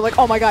I'm watching it like,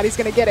 oh my god, he's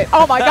going to get it.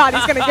 Oh my god,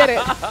 he's going to get it.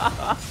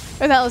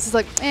 And that was just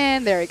like,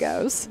 and there he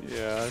goes.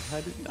 Yeah,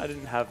 I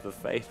didn't have the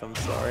faith, I'm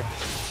sorry.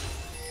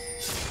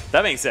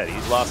 That being said,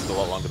 he's lasted a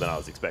lot longer than I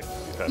was expecting.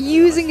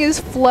 Using his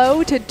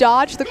flow to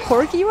dodge the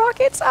Corky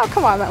rockets? Oh,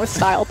 come on, that was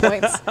style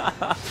points.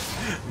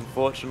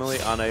 Unfortunately,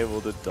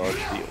 unable to dodge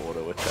the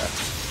auto attack.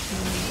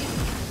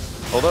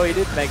 Although he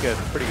did make a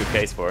pretty good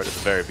case for it at the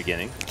very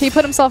beginning. He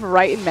put himself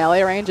right in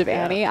melee range of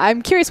Annie.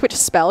 I'm curious which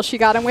spell she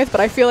got him with,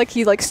 but I feel like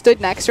he like stood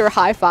next to her,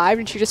 high-fived,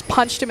 and she just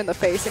punched him in the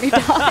face and he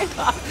died.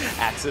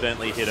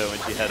 Accidentally hit her when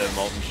she had her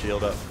Molten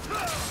Shield up.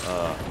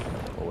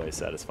 Always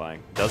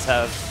satisfying. Does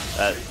have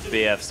that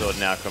BF sword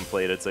now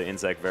completed, so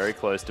Insect very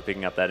close to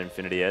picking up that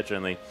Infinity Edge.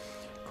 Only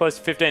close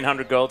to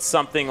 1,500 gold,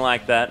 something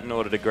like that in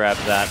order to grab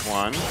that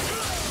one.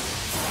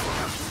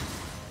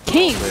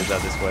 King,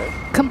 this way.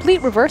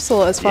 Complete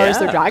reversal as far as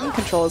their dragon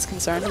control is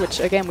concerned, which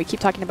again we keep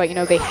talking about, you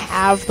know, they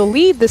have the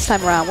lead this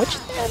time around, which,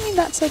 I mean,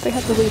 that said they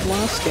had the lead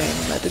last game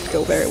and that didn't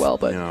go very well,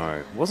 but...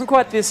 No, wasn't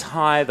quite this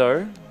high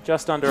though,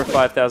 just under a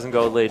 5,000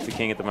 gold lead for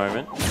King at the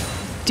moment.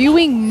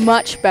 Doing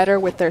much better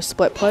with their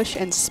split push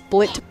and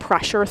split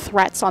pressure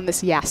threats on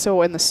this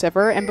Yasuo and the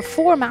Sivir, and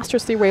before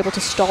Master3 were able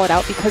to stall it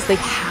out because they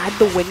had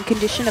the win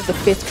condition of the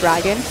 5th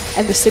dragon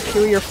and the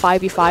superior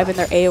 5v5 in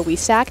their AoE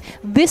stack,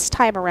 this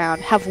time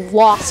around have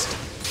lost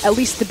at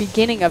least the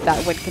beginning of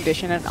that win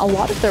condition, and a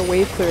lot of their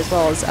wave clear as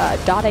well, as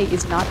Dade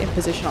is not in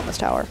position on this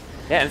tower.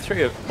 Yeah, and 3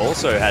 have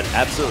also had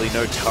absolutely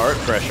no turret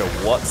pressure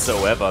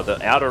whatsoever.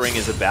 The outer ring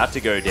is about to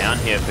go down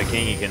here for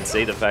King. You can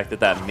see the fact that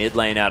that mid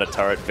lane outer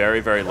turret very,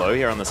 very low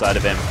here on the side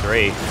of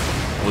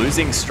M3.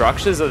 Losing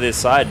structures of this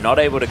side, not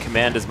able to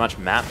command as much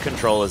map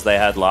control as they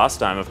had last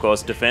time. Of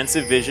course,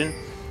 defensive vision,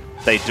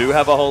 they do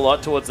have a whole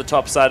lot towards the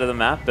top side of the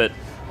map, but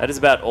that is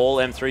about all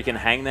M3 can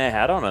hang their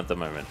hat on at the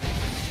moment.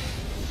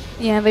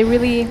 Yeah, they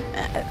really...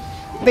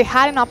 They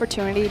had an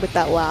opportunity with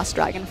that last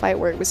dragon fight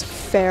where it was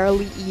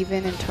fairly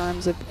even in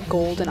terms of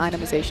gold and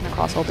itemization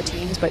across all the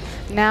teams, but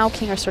now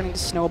King are starting to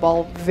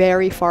snowball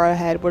very far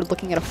ahead. We're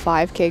looking at a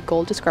 5k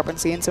gold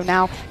discrepancy, and so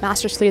now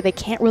Master3, they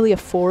can't really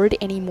afford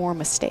any more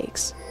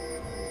mistakes.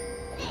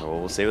 Well,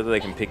 we'll see whether they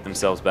can pick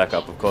themselves back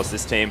up. Of course,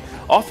 this team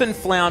often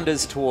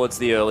flounders towards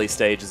the early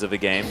stages of a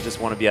game. Just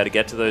want to be able to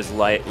get to those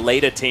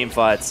later team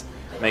fights,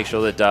 make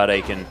sure that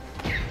Dade can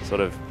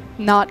sort of...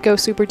 Not go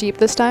super deep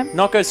this time?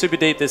 Not go super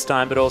deep this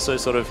time, but also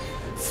sort of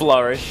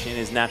flourish in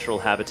his natural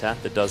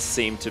habitat that does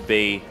seem to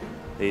be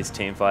these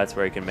team fights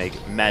where he can make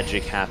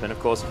magic happen. Of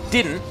course,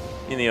 didn't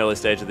in the early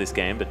stage of this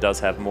game, but does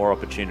have more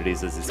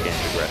opportunities as this game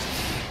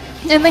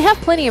progresses. And they have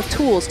plenty of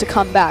tools to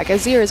come back.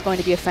 Azir is going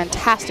to be a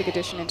fantastic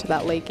addition into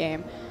that late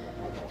game.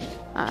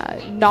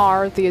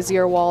 Gnar, the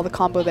Azir wall, the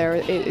combo there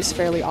is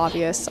fairly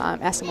obvious.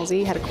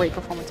 SMLZ had a great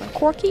performance on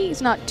Corky.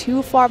 He's not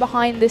too far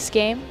behind this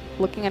game.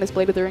 Looking at his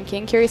Blade of the Ruined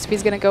King, curious if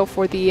he's going to go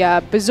for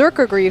the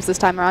Berserker Greaves this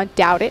time around.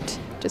 Doubt it,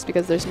 just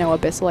because there's no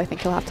Abyssal. I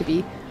think he'll have to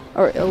be,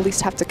 or at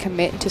least have to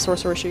commit into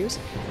Sorcerer Shoes.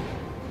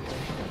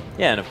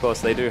 Yeah, and of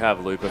course they do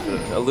have Looper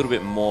for a little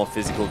bit more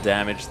physical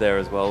damage there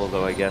as well,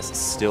 although I guess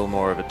still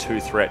more of a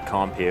 2-threat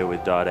comp here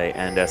with Dade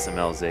and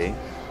SMLZ.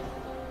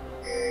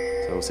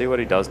 So we'll see what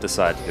he does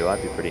decide to do.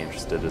 I'd be pretty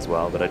interested as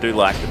well, but I do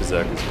like the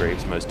Berserker's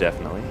Greaves, most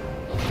definitely.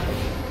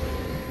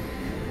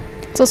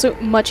 It's also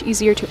much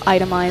easier to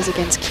itemize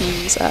against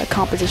King's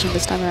composition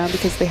this time around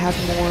because they have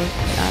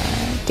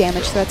more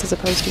damage threats as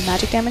opposed to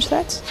magic damage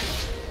threats.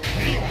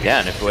 Yeah,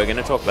 and if we're going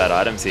to talk about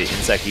items here,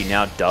 Inseki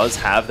now does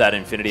have that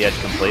Infinity Edge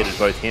completed,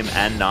 both him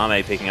and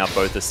Name picking up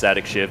both the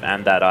Static Shiv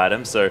and that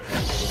item, so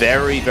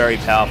very, very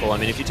powerful. I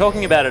mean, if you're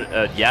talking about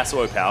a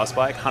Yasuo Power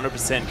Spike,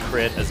 100%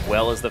 crit, as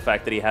well as the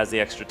fact that he has the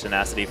extra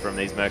tenacity from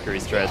these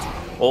Mercury's Treads,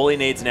 all he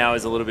needs now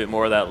is a little bit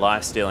more of that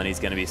lifesteal, and he's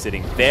going to be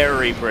sitting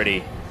very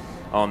pretty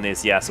on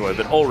this Yasuo,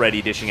 but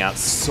already dishing out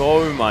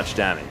so much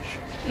damage.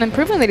 And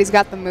proving that he's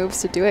got the moves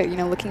to do it, you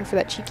know, looking for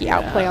that cheeky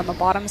outplay on the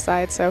bottom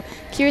side. So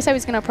curious how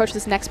he's going to approach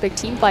this next big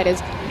team fight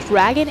as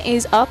Dragon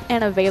is up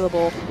and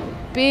available.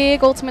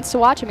 Big ultimates to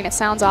watch. I mean, it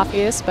sounds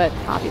obvious, but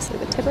obviously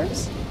the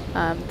Tibbers.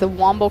 The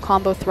Wombo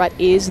combo threat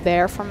is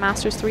there from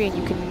Master3, and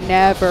you can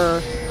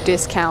never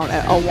discount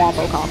a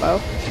Wombo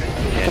combo.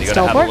 And you got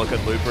to have a look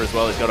at Looper as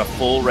well. He's got a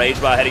full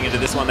rage bar heading into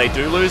this one. They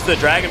do lose the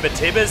dragon, but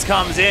Tibbers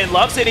comes in.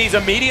 Loves it. He's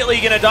immediately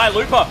going to die.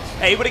 Looper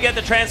able to get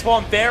the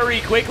transform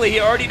very quickly. He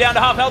already down to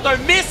half health, though.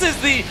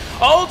 Misses the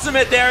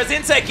ultimate there as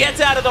Insect gets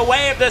out of the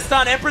way of the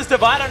stun. Emperor's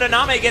Divide onto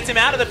Name gets him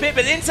out of the pit,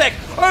 but Insect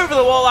over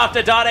the wall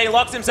after Dade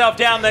locks himself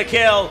down the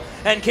kill.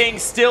 And King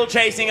still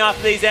chasing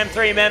after these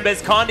M3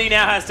 members. Condi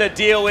now has to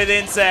deal with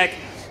Insect.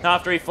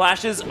 after he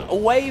flashes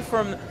away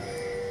from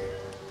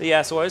the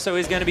Yasuo, so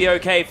he's going to be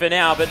okay for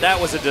now, but that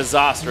was a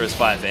disastrous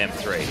fight for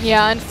M3.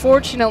 Yeah,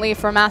 unfortunately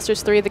for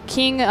Masters3, the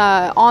King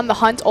on the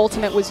Hunt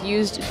ultimate was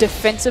used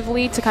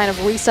defensively to kind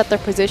of reset their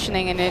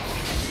positioning, and it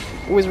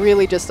was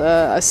really just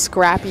a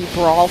scrappy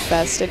brawl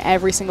fest in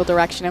every single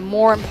direction. And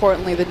more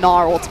importantly, the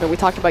Gnar ultimate, we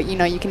talked about, you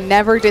know, you can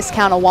never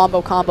discount a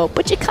wombo combo,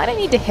 but you kind of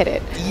need to hit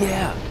it.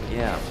 Yeah,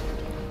 yeah.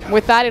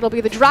 With that, it'll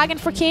be the Dragon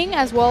for King,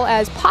 as well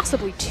as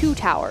possibly 2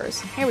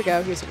 towers. Here we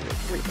go, here's a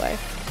replay.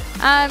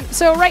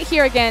 So right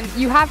here again,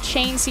 you have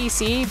chain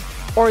CC,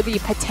 or the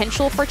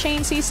potential for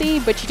chain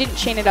CC, but you didn't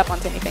chain it up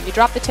onto anything. You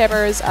dropped the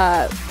Tibbers.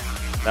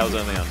 That was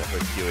only on the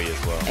Huey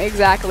as well.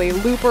 Exactly.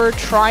 Looper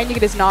trying to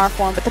get his Gnar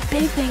form, but the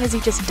big thing is he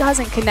just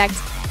doesn't connect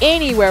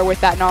anywhere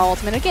with that Gnar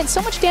ultimate. Again,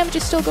 so much damage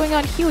is still going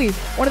on Huey,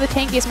 one of the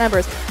tankiest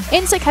members.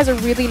 Insec has a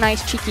really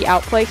nice cheeky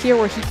outplay here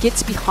where he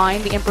gets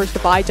behind the Emperor's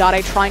Divide,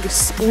 Dade trying to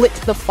split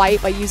the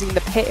fight by using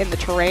the pit in the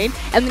terrain,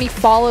 and then he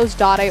follows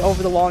Dade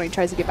over the wall and he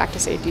tries to get back to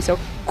safety. So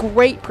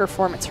great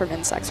performance from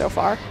Insec so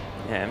far.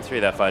 Yeah,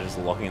 M3 that fight just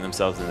locking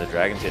themselves in the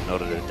Dragon Pit in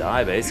order to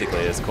die,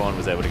 basically, as Korn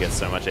was able to get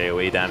so much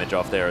AoE damage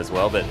off there as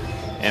well. But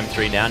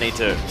M3 now need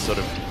to sort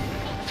of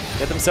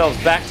get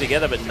themselves back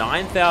together, but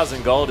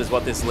 9,000 gold is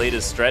what this lead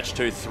has stretched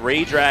to.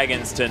 3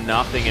 dragons to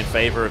nothing in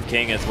favor of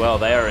King as well.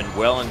 They are in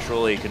well and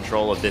truly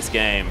control of this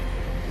game.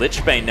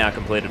 Lichbane now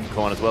completed for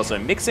Korn as well, so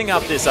mixing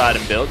up this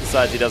item build,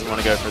 decides he doesn't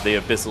want to go for the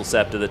Abyssal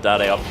Scepter that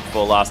Dade opted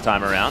for last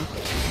time around.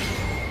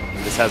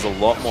 This has a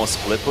lot more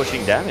split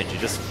pushing damage. He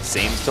just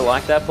seems to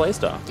like that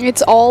playstyle.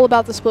 It's all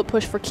about the split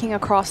push for King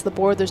across the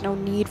board. There's no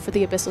need for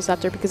the Abyssal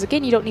Scepter because,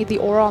 again, you don't need the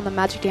aura on the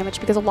magic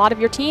damage because a lot of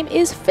your team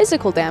is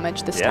physical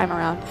damage this time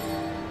around.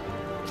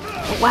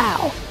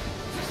 Wow.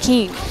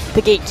 King,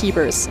 the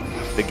gatekeepers.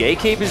 The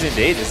gatekeepers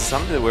indeed. This is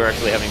something that we're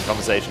actually having a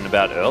conversation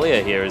about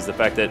earlier here, is the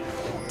fact that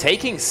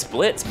taking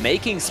splits,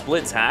 making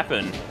splits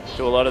happen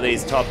to a lot of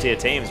these top tier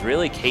teams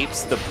really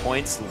keeps the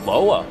points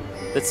lower.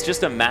 That's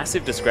just a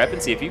massive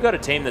discrepancy. If you've got a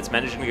team that's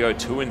managing to go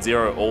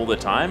 2-0 all the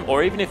time,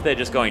 or even if they're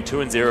just going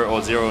 2-0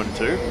 or 0-2,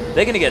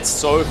 they're going to get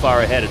so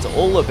far ahead. It's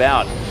all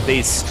about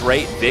these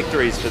straight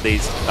victories for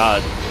these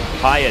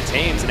higher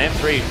teams. And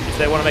M3, if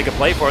they want to make a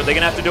play for it, they're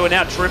going to have to do it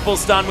now. Triple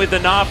stun with the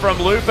Gnar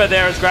from Looper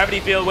there as Gravity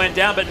Field went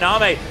down, but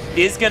Name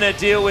is going to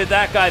deal with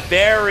that guy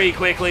very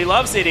quickly.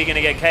 Love City going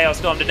to get Chaos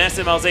Stormed, and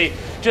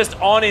SMLZ just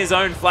on his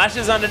own,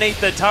 flashes underneath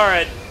the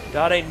turret.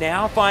 Dade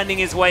now finding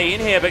his way in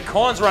here, but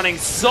Korn's running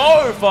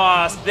so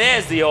fast.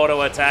 There's the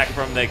auto attack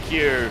from the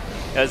Q,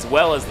 as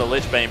well as the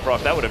Lichbane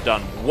proc. That would have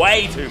done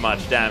way too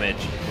much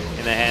damage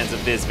in the hands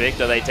of this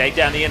Victor. They take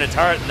down the inner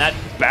turret, and that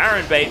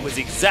Baron bait was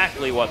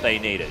exactly what they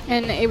needed.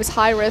 And it was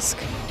high risk,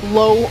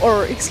 low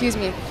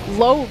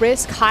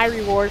risk, high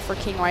reward for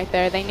King right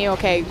there. They knew,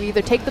 okay, we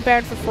either take the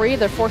Baron for free,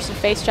 they're forced to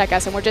face check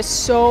us, and we're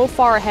just so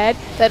far ahead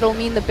that it'll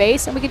mean the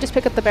base, and we can just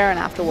pick up the Baron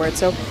afterwards.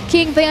 So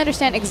King, they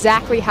understand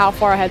exactly how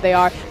far ahead they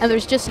are, and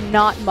there's just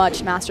not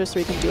much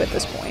Masters3 can do at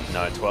this point.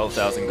 No,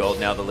 12,000 gold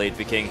now the lead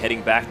for King,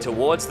 heading back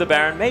towards the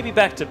Baron, maybe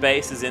back to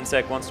base as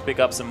Insec wants to pick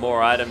up some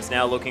more items,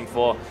 now looking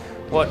for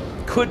what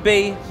could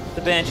be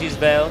the Banshee's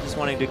Veil, just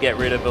wanting to get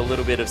rid of a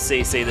little bit of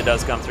CC that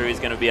does come through. He's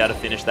going to be able to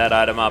finish that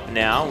item up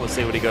now. We'll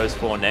see what he goes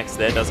for next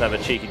there. Does have a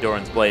cheeky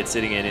Doran's Blade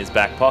sitting in his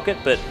back pocket,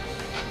 but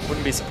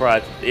wouldn't be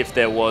surprised if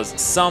there was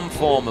some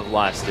form of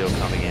lifesteal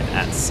coming in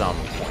at some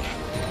point.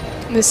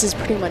 This is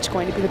pretty much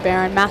going to be the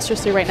Baron.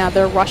 Masters3 right now,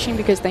 they're rushing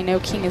because they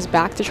know King is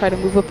back to try to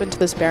move up into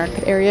this Baron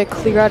pit area,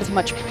 clear out as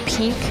much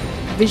pink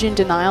vision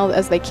denial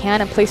as they can,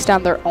 and place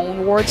down their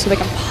own ward so they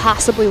can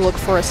possibly look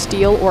for a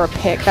steal or a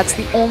pick. That's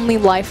the only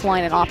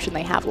lifeline and option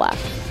they have left.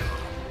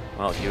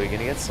 Well, Huey going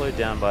to get slowed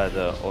down by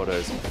the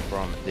autos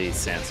from these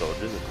Sand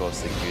Soldiers. Of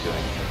course, the Q doing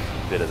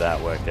a bit of that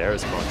work there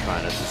as Korn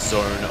trying to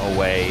zone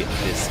away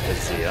this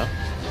Azir.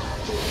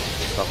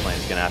 Top lane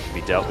is going to have to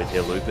be dealt with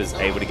here. Looper's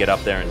able to get up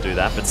there and do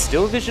that, but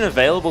still vision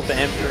available for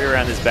M3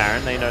 around this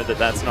Baron. They know that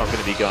that's not going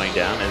to be going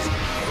down as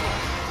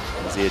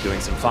Azir doing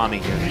some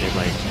farming here in mid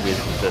lane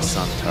with the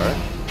Sun turret.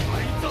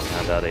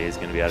 Now Dade is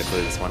going to be able to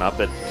clear this one up,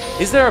 but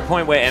is there a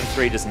point where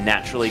M3 just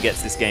naturally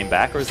gets this game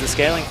back, or is the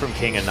scaling from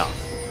King enough?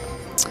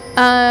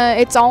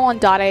 It's all on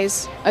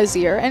Dade's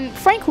Azir, and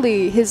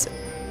frankly,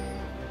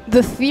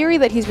 the theory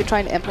that he's been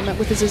trying to implement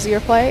with his Azir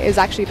play has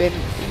actually been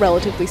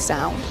relatively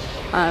sound.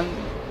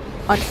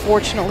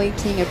 Unfortunately,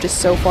 King is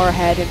just so far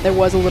ahead, and there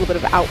was a little bit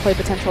of outplay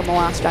potential in the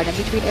last dragon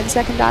between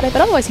Insec and Dade,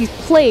 but otherwise he's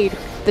played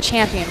the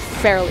champion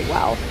fairly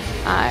well.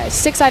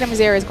 6-item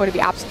Azir is going to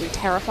be absolutely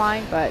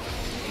terrifying, but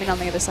I mean, on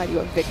the other side you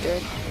have Victor.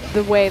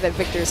 The way that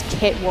Victor's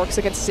kit works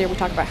against Azir, we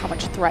talk about how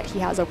much threat he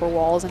has over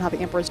walls and how the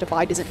Emperor's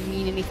Divide doesn't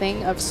mean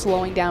anything of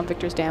slowing down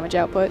Victor's damage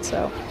output,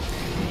 so.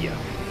 Yeah.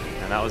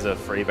 And that was a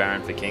free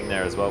Baron for King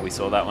there as well. We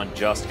saw that one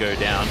just go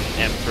down.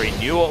 M3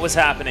 knew what was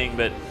happening,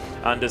 but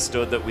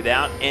understood that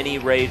without any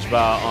Rage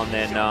Bar on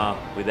their Gnar,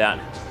 without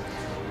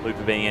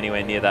Looper being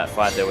anywhere near that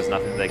fight, there was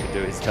nothing they could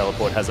do. His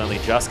teleport has only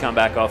just come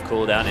back off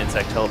cooldown.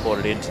 Insec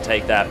teleported in to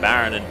take that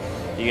Baron,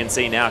 and you can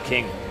see now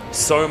King,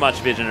 so much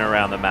vision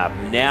around the map.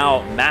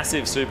 Now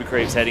massive super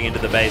creeps heading into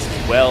the base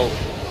as well.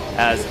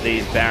 as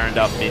these Baroned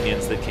up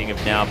minions that King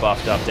have now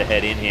buffed up to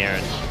head in here.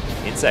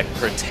 And Insect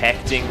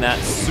protecting that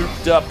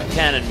souped up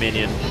cannon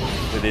minion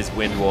with his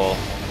wind wall.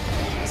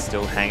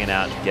 Still hanging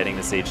out, getting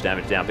the siege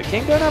damage down. But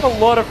King don't have a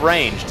lot of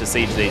range to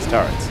siege these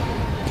turrets.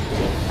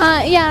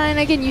 Yeah, and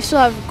again, you still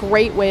have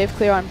great wave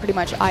clear on pretty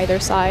much either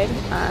side.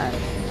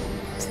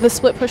 So the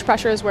split push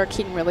pressure is where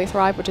King really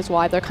thrive, which is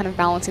why they're kind of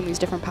balancing these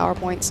different power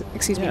points,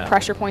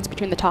 pressure points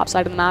between the top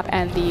side of the map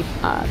and the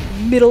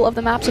middle of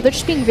the map. So they're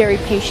just being very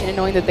patient and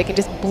knowing that they can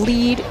just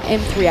bleed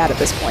M3 out at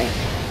this point.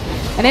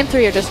 And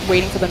M3 are just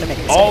waiting for them to make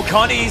a mistake. Oh,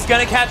 Connie's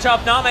going to catch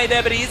up Name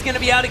there, but he's going to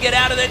be able to get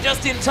out of there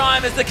just in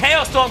time as the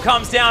Chaos Storm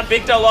comes down.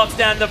 Victor locks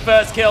down the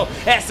first kill.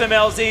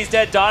 SMLZ's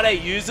dead.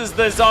 Dade uses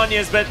the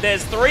Zonyas, but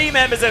there's 3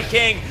 members of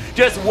King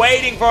just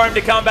waiting for him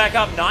to come back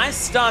up. Nice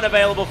stun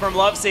available from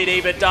Love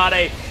CD, but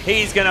Dade,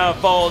 he's going to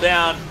fall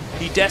down.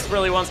 He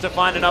desperately wants to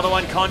find another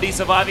one. Condi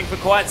surviving for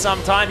quite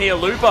some time here.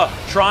 Looper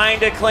trying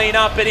to clean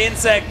up, but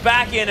Insect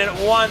back in it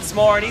once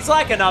more, and he's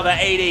like another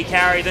AD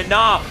carry. The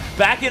Nah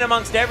back in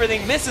amongst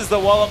everything. Misses the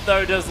wallop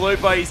though, does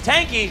Looper. He's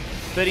tanky,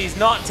 but he's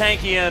not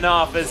tanky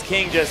enough as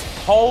King just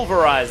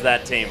pulverized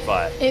that team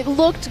fight. It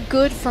looked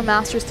good for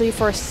Master3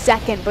 for a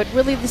second, but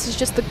really this is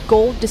just the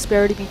gold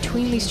disparity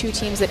between these two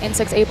teams that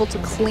Insect's able to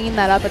clean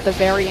that up at the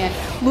very end.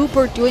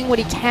 Looper doing what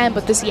he can,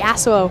 but this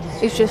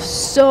Yasuo is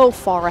just so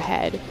far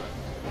ahead.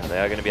 They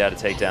are going to be able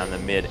to take down the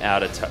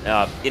mid-outer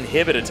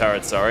inhibitor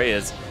turret,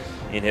 as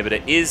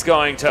Inhibitor is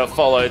going to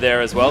follow there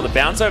as well. The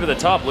bounce over the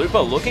top, Looper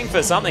looking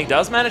for something,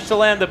 does manage to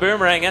land the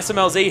boomerang.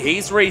 SMLZ,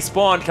 he's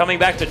respawned, coming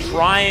back to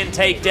try and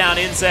take down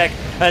Insect.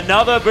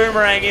 Another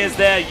boomerang is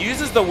there,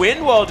 uses the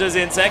wind wall, does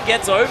Insect,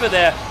 gets over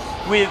there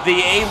with the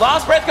E.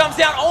 Last breath comes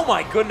down, oh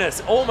my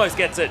goodness, almost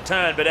gets it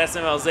turned, but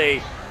SMLZ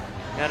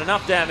had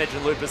enough damage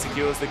and Looper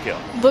secures the kill.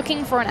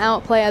 Looking for an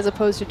outplay as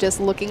opposed to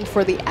just looking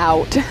for the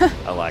out.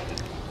 I liked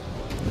it.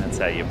 That's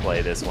how you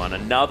play this one.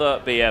 Another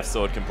BF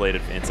sword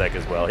completed for Insect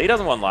as well. He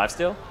doesn't want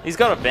lifesteal. He's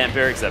got a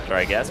Vampiric Scepter,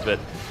 I guess, but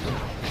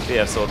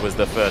BF sword was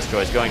the first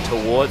choice, going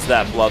towards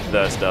that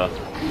Bloodthirster.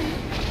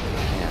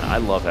 Yeah, I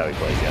love how he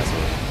plays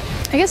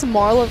Yasuo. I guess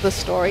moral of the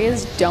story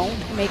is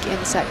don't make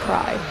Insect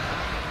cry.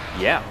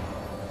 Yeah.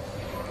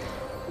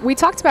 We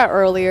talked about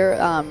earlier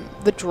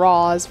the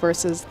draws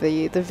versus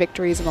the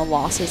victories and the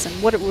losses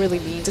and what it really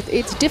means.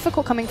 It's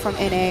difficult coming from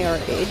NA or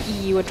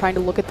EU and trying to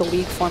look at the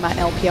league format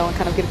and LPL and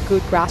kind of get a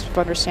good grasp of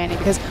understanding,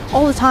 because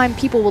all the time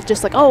people will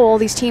just like, oh, all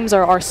these teams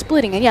are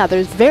splitting. And yeah,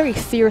 there's very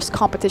fierce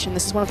competition.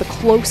 This is one of the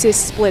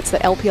closest splits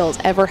that LPL has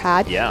ever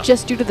had,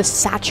 just due to the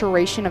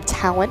saturation of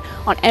talent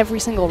on every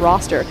single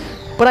roster.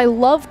 But I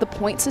love the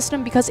point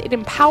system because it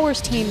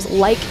empowers teams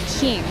like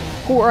King,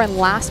 who are in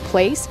last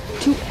place,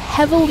 to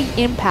heavily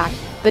impact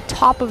the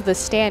top of the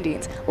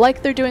standings,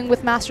 like they're doing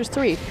with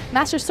Master3.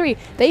 Master3,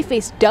 they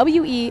face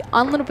WE,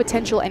 Unlimited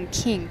Potential, and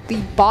King,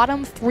 the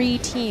bottom 3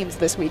 teams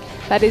this week.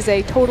 That is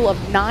a total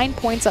of 9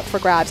 points up for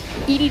grabs.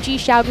 EDG,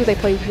 Xiaogu, they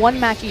play 1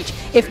 match each.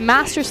 If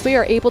Master3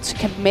 are able to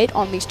commit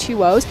on these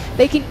 2-0s,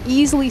 they can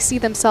easily see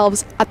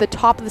themselves at the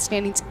top of the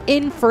standings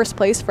in first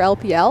place for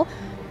LPL,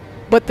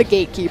 but the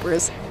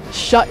gatekeepers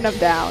shutting them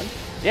down.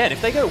 Yeah, and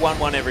if they go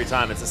 1-1 every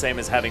time, it's the same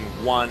as having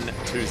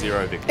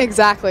 1-2-0 victory.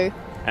 Exactly.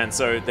 And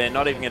so they're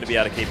not even going to be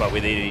able to keep up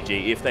with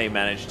EDG if they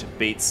manage to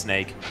beat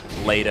Snake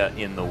later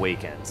in the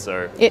weekend.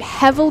 So it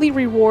heavily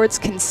rewards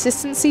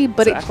consistency,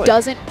 but it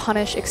doesn't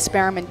punish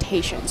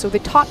experimentation. So the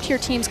top tier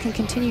teams can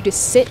continue to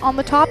sit on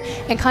the top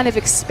and kind of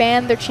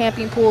expand their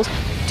champion pools,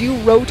 do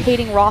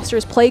rotating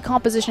rosters, play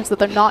compositions that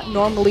they're not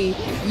normally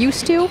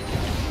used to.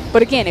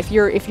 But again, if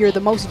you're the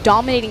most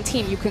dominating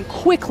team, you can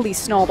quickly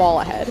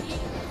snowball ahead.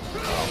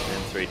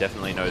 M3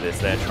 definitely know this.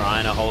 They're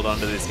trying to hold on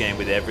to this game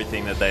with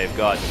everything that they've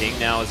got. King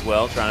now as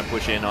well, trying to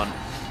push in on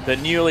the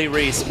newly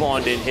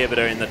respawned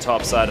Inhibitor in the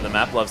top side of the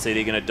map. Love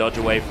CD going to dodge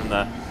away from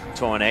the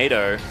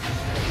Tornado.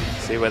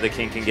 See whether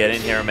King can get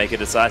in here and make a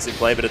decisive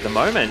play, but at the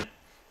moment,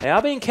 they are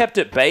being kept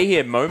at bay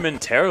here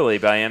momentarily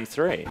by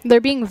M3.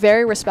 They're being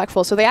very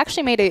respectful. So they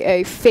actually made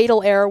a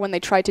fatal error when they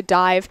tried to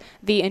dive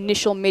the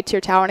initial mid-tier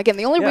tower. And again,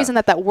 the only reason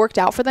that worked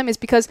out for them is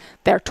because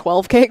they're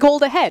 12k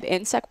gold ahead.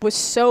 Insect was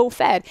so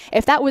fed.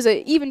 If that was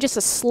even just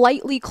a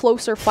slightly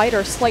closer fight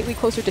or a slightly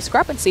closer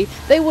discrepancy,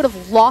 they would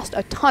have lost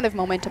a ton of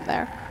momentum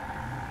there.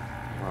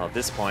 Well, at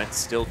this point,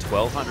 still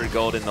 1,200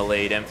 gold in the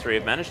lead. M3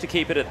 have managed to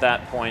keep it at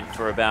that point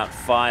for about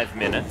 5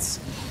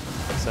 minutes.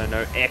 So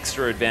no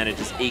extra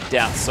advantages eked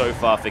out so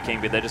far for King,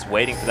 but they're just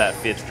waiting for that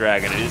 5th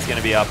dragon. It is going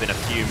to be up in a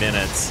few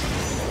minutes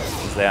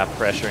as they are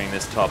pressuring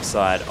this top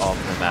side of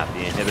the map.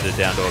 The Inhibitor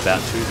down to about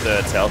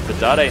 2/3 health. But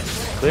Dade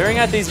clearing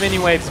out these mini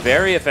waves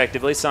very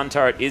effectively. Sun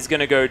Turret is going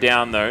to go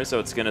down though, so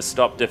it's going to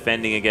stop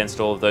defending against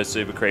all of those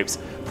super creeps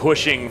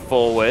pushing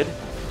forward.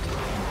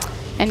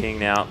 And King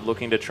now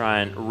looking to try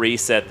and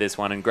reset this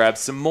one and grab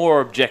some more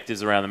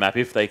objectives around the map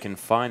if they can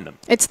find them.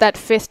 It's that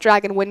 5th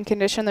dragon win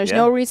condition. There's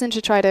no reason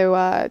to try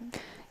to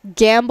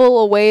gamble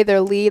away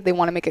their lead. They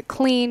want to make it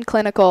clean,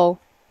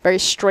 clinical, very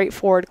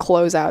straightforward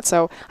closeout.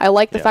 So I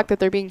like the fact that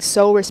they're being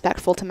so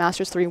respectful to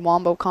Master3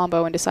 Wombo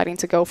combo and deciding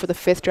to go for the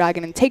 5th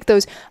dragon and take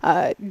those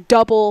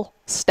double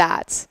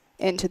stats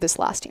into this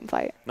last team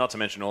fight. Not to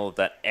mention all of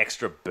that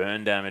extra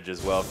burn damage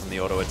as well from the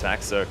auto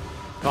attack. So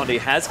Condi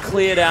has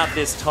cleared out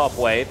this top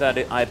wave that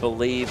I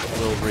believe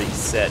will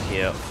reset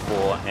here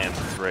for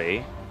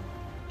M3.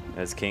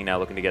 As King now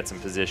looking to get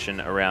some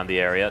position around the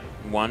area.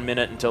 1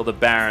 minute until the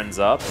Baron's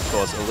up. Of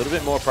course, a little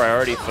bit more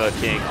priority for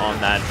King on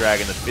that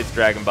dragon. The 5th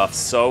dragon buff,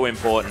 so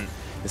important,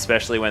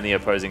 especially when the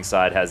opposing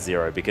side has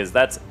 0, because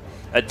that's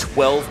a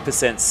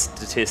 12%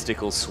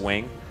 statistical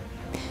swing.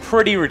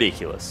 Pretty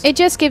ridiculous. It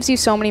just gives you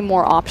so many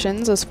more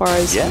options as far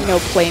as, you know,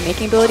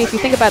 playmaking ability. If you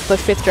think about the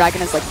 5th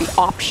dragon as like the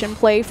option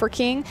play for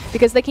King,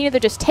 because they can either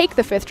just take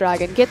the 5th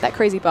dragon, get that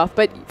crazy buff,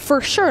 but for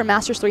sure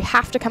Masters 3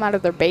 have to come out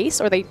of their base,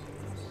 or they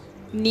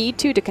need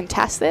to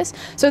contest this.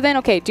 So then,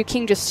 okay, do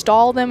King just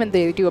stall them and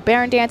they do a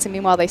Baron dance, and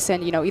meanwhile they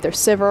send, you know, either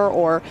Sivir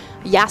or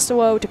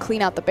Yasuo to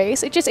clean out the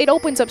base? It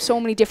opens up so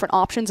many different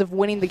options of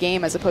winning the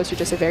game as opposed to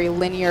just a very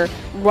linear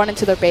run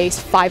into their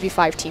base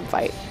 5v5 team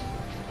fight.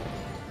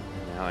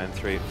 Now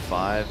M3,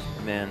 5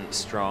 men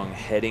strong,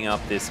 heading up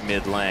this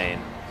mid lane.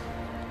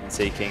 You can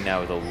see King now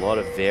with a lot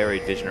of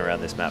varied vision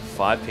around this map.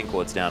 5 pink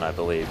wards down, I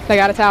believe. They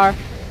got a tower.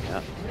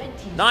 Yeah.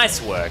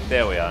 Nice work.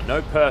 There we are.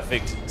 No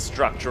perfect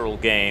structural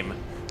game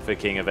for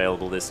King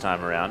available this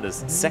time around,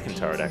 as second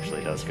turret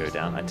actually does go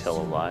down. I tell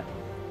a lie.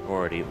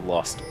 Already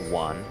lost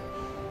 1.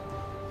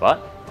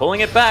 But pulling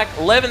it back,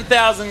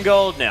 11,000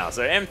 gold now.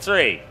 So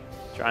M3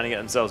 trying to get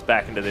themselves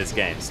back into this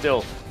game.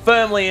 Still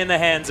firmly in the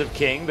hands of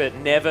King, but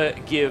never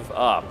give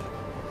up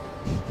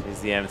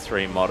is the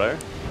M3 motto.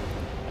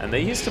 And they're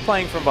used to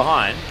playing from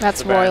behind.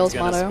 That's Royal's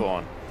motto.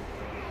 Spawn.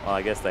 Well,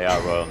 I guess they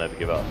are Royal, never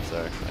give up,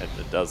 so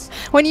it does.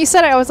 When you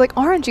said it, I was like,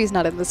 RNG's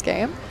not in this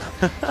game.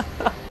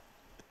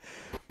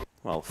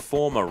 Well,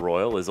 former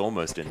Royal is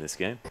almost in this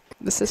game.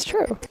 This is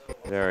true.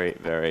 Very,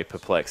 very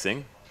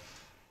perplexing.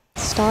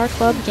 Star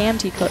Club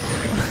Gamty Club.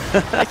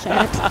 I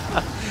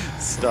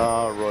can't.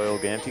 Star Royal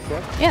Gamty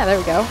Club? Yeah, there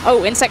we go.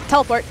 Oh, Insect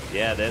Teleport.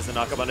 Yeah, there's the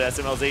knock-up onto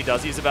SMLZ.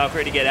 Does use a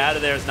Valkyrie to get out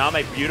of there as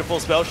Name. Beautiful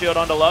spell shield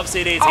onto Love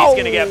CDs. He's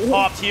going to get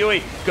popped.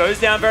 Huey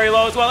goes down very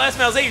low as well.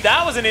 SMLZ,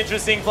 that was an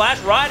interesting flash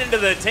right into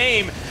the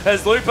team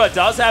as Lupa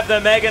does have the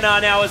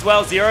Meganar now as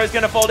well. Zero's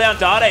going to fall down.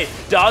 Dade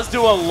does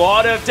do a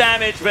lot of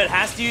damage, but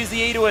has to use the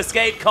E to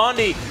escape.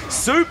 Condi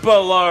super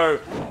low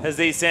as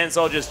these Sand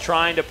Soldiers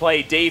trying to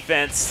play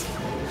defense.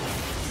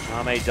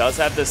 Name does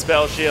have the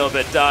spell shield,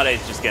 but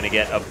Dade's just going to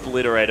get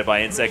obliterated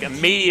by Insect.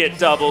 Immediate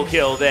double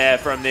kill there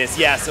from this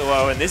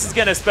Yasuo, and this is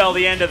going to spell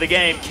the end of the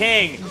game.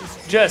 King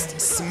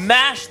just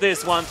smashed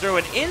this one through,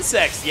 and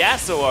Insect's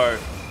Yasuo,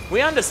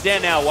 we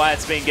understand now why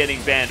it's been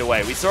getting banned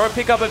away. We saw him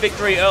pick up a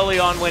victory early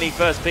on when he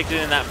first picked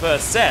it in that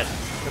first set.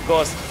 Of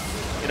course,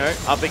 you know,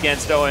 up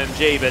against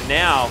OMG, but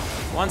now,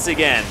 once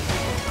again,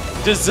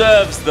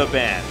 deserves the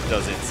ban,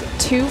 does Insect.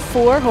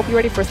 2-4. Hope you're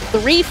ready for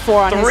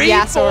 3-4 on his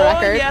Yasuo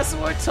record.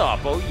 Yasuo top,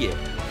 oh yeah.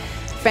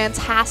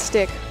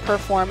 Fantastic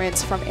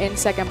performance from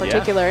Insect in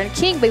particular. And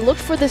King, they looked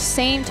for the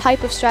same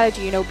type of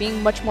strategy, you know,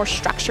 being much more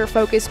structure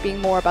focused, being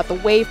more about the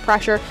wave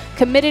pressure,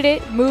 committed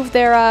it, moved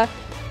their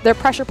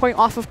pressure point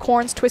off of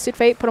Korn's Twisted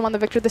Fate, put him on the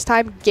victor this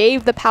time,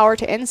 gave the power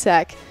to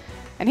Insect,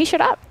 and he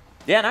shut up.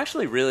 Yeah, and I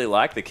actually really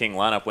like the King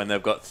lineup when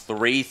they've got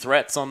 3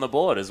 threats on the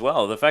board as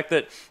well. The fact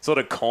that sort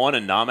of Korn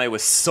and Name were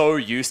so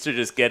used to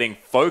just getting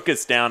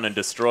focused down and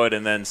destroyed,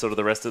 and then sort of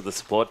the rest of the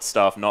support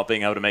staff not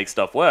being able to make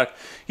stuff work.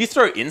 You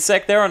throw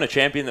Insect there on a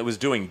champion that was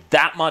doing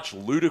that much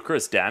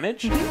ludicrous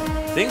damage,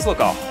 things look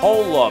a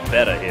whole lot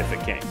better here for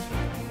King.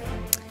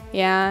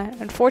 Yeah,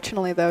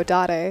 unfortunately though,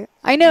 Dade.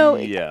 I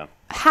know,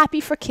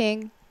 happy for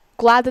King.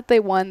 Glad that they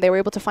won. They were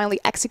able to finally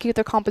execute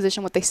their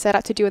composition, what they set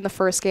out to do in the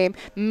first game,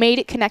 made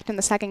it connect in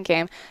the second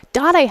game.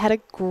 Dade had a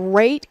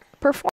great performance.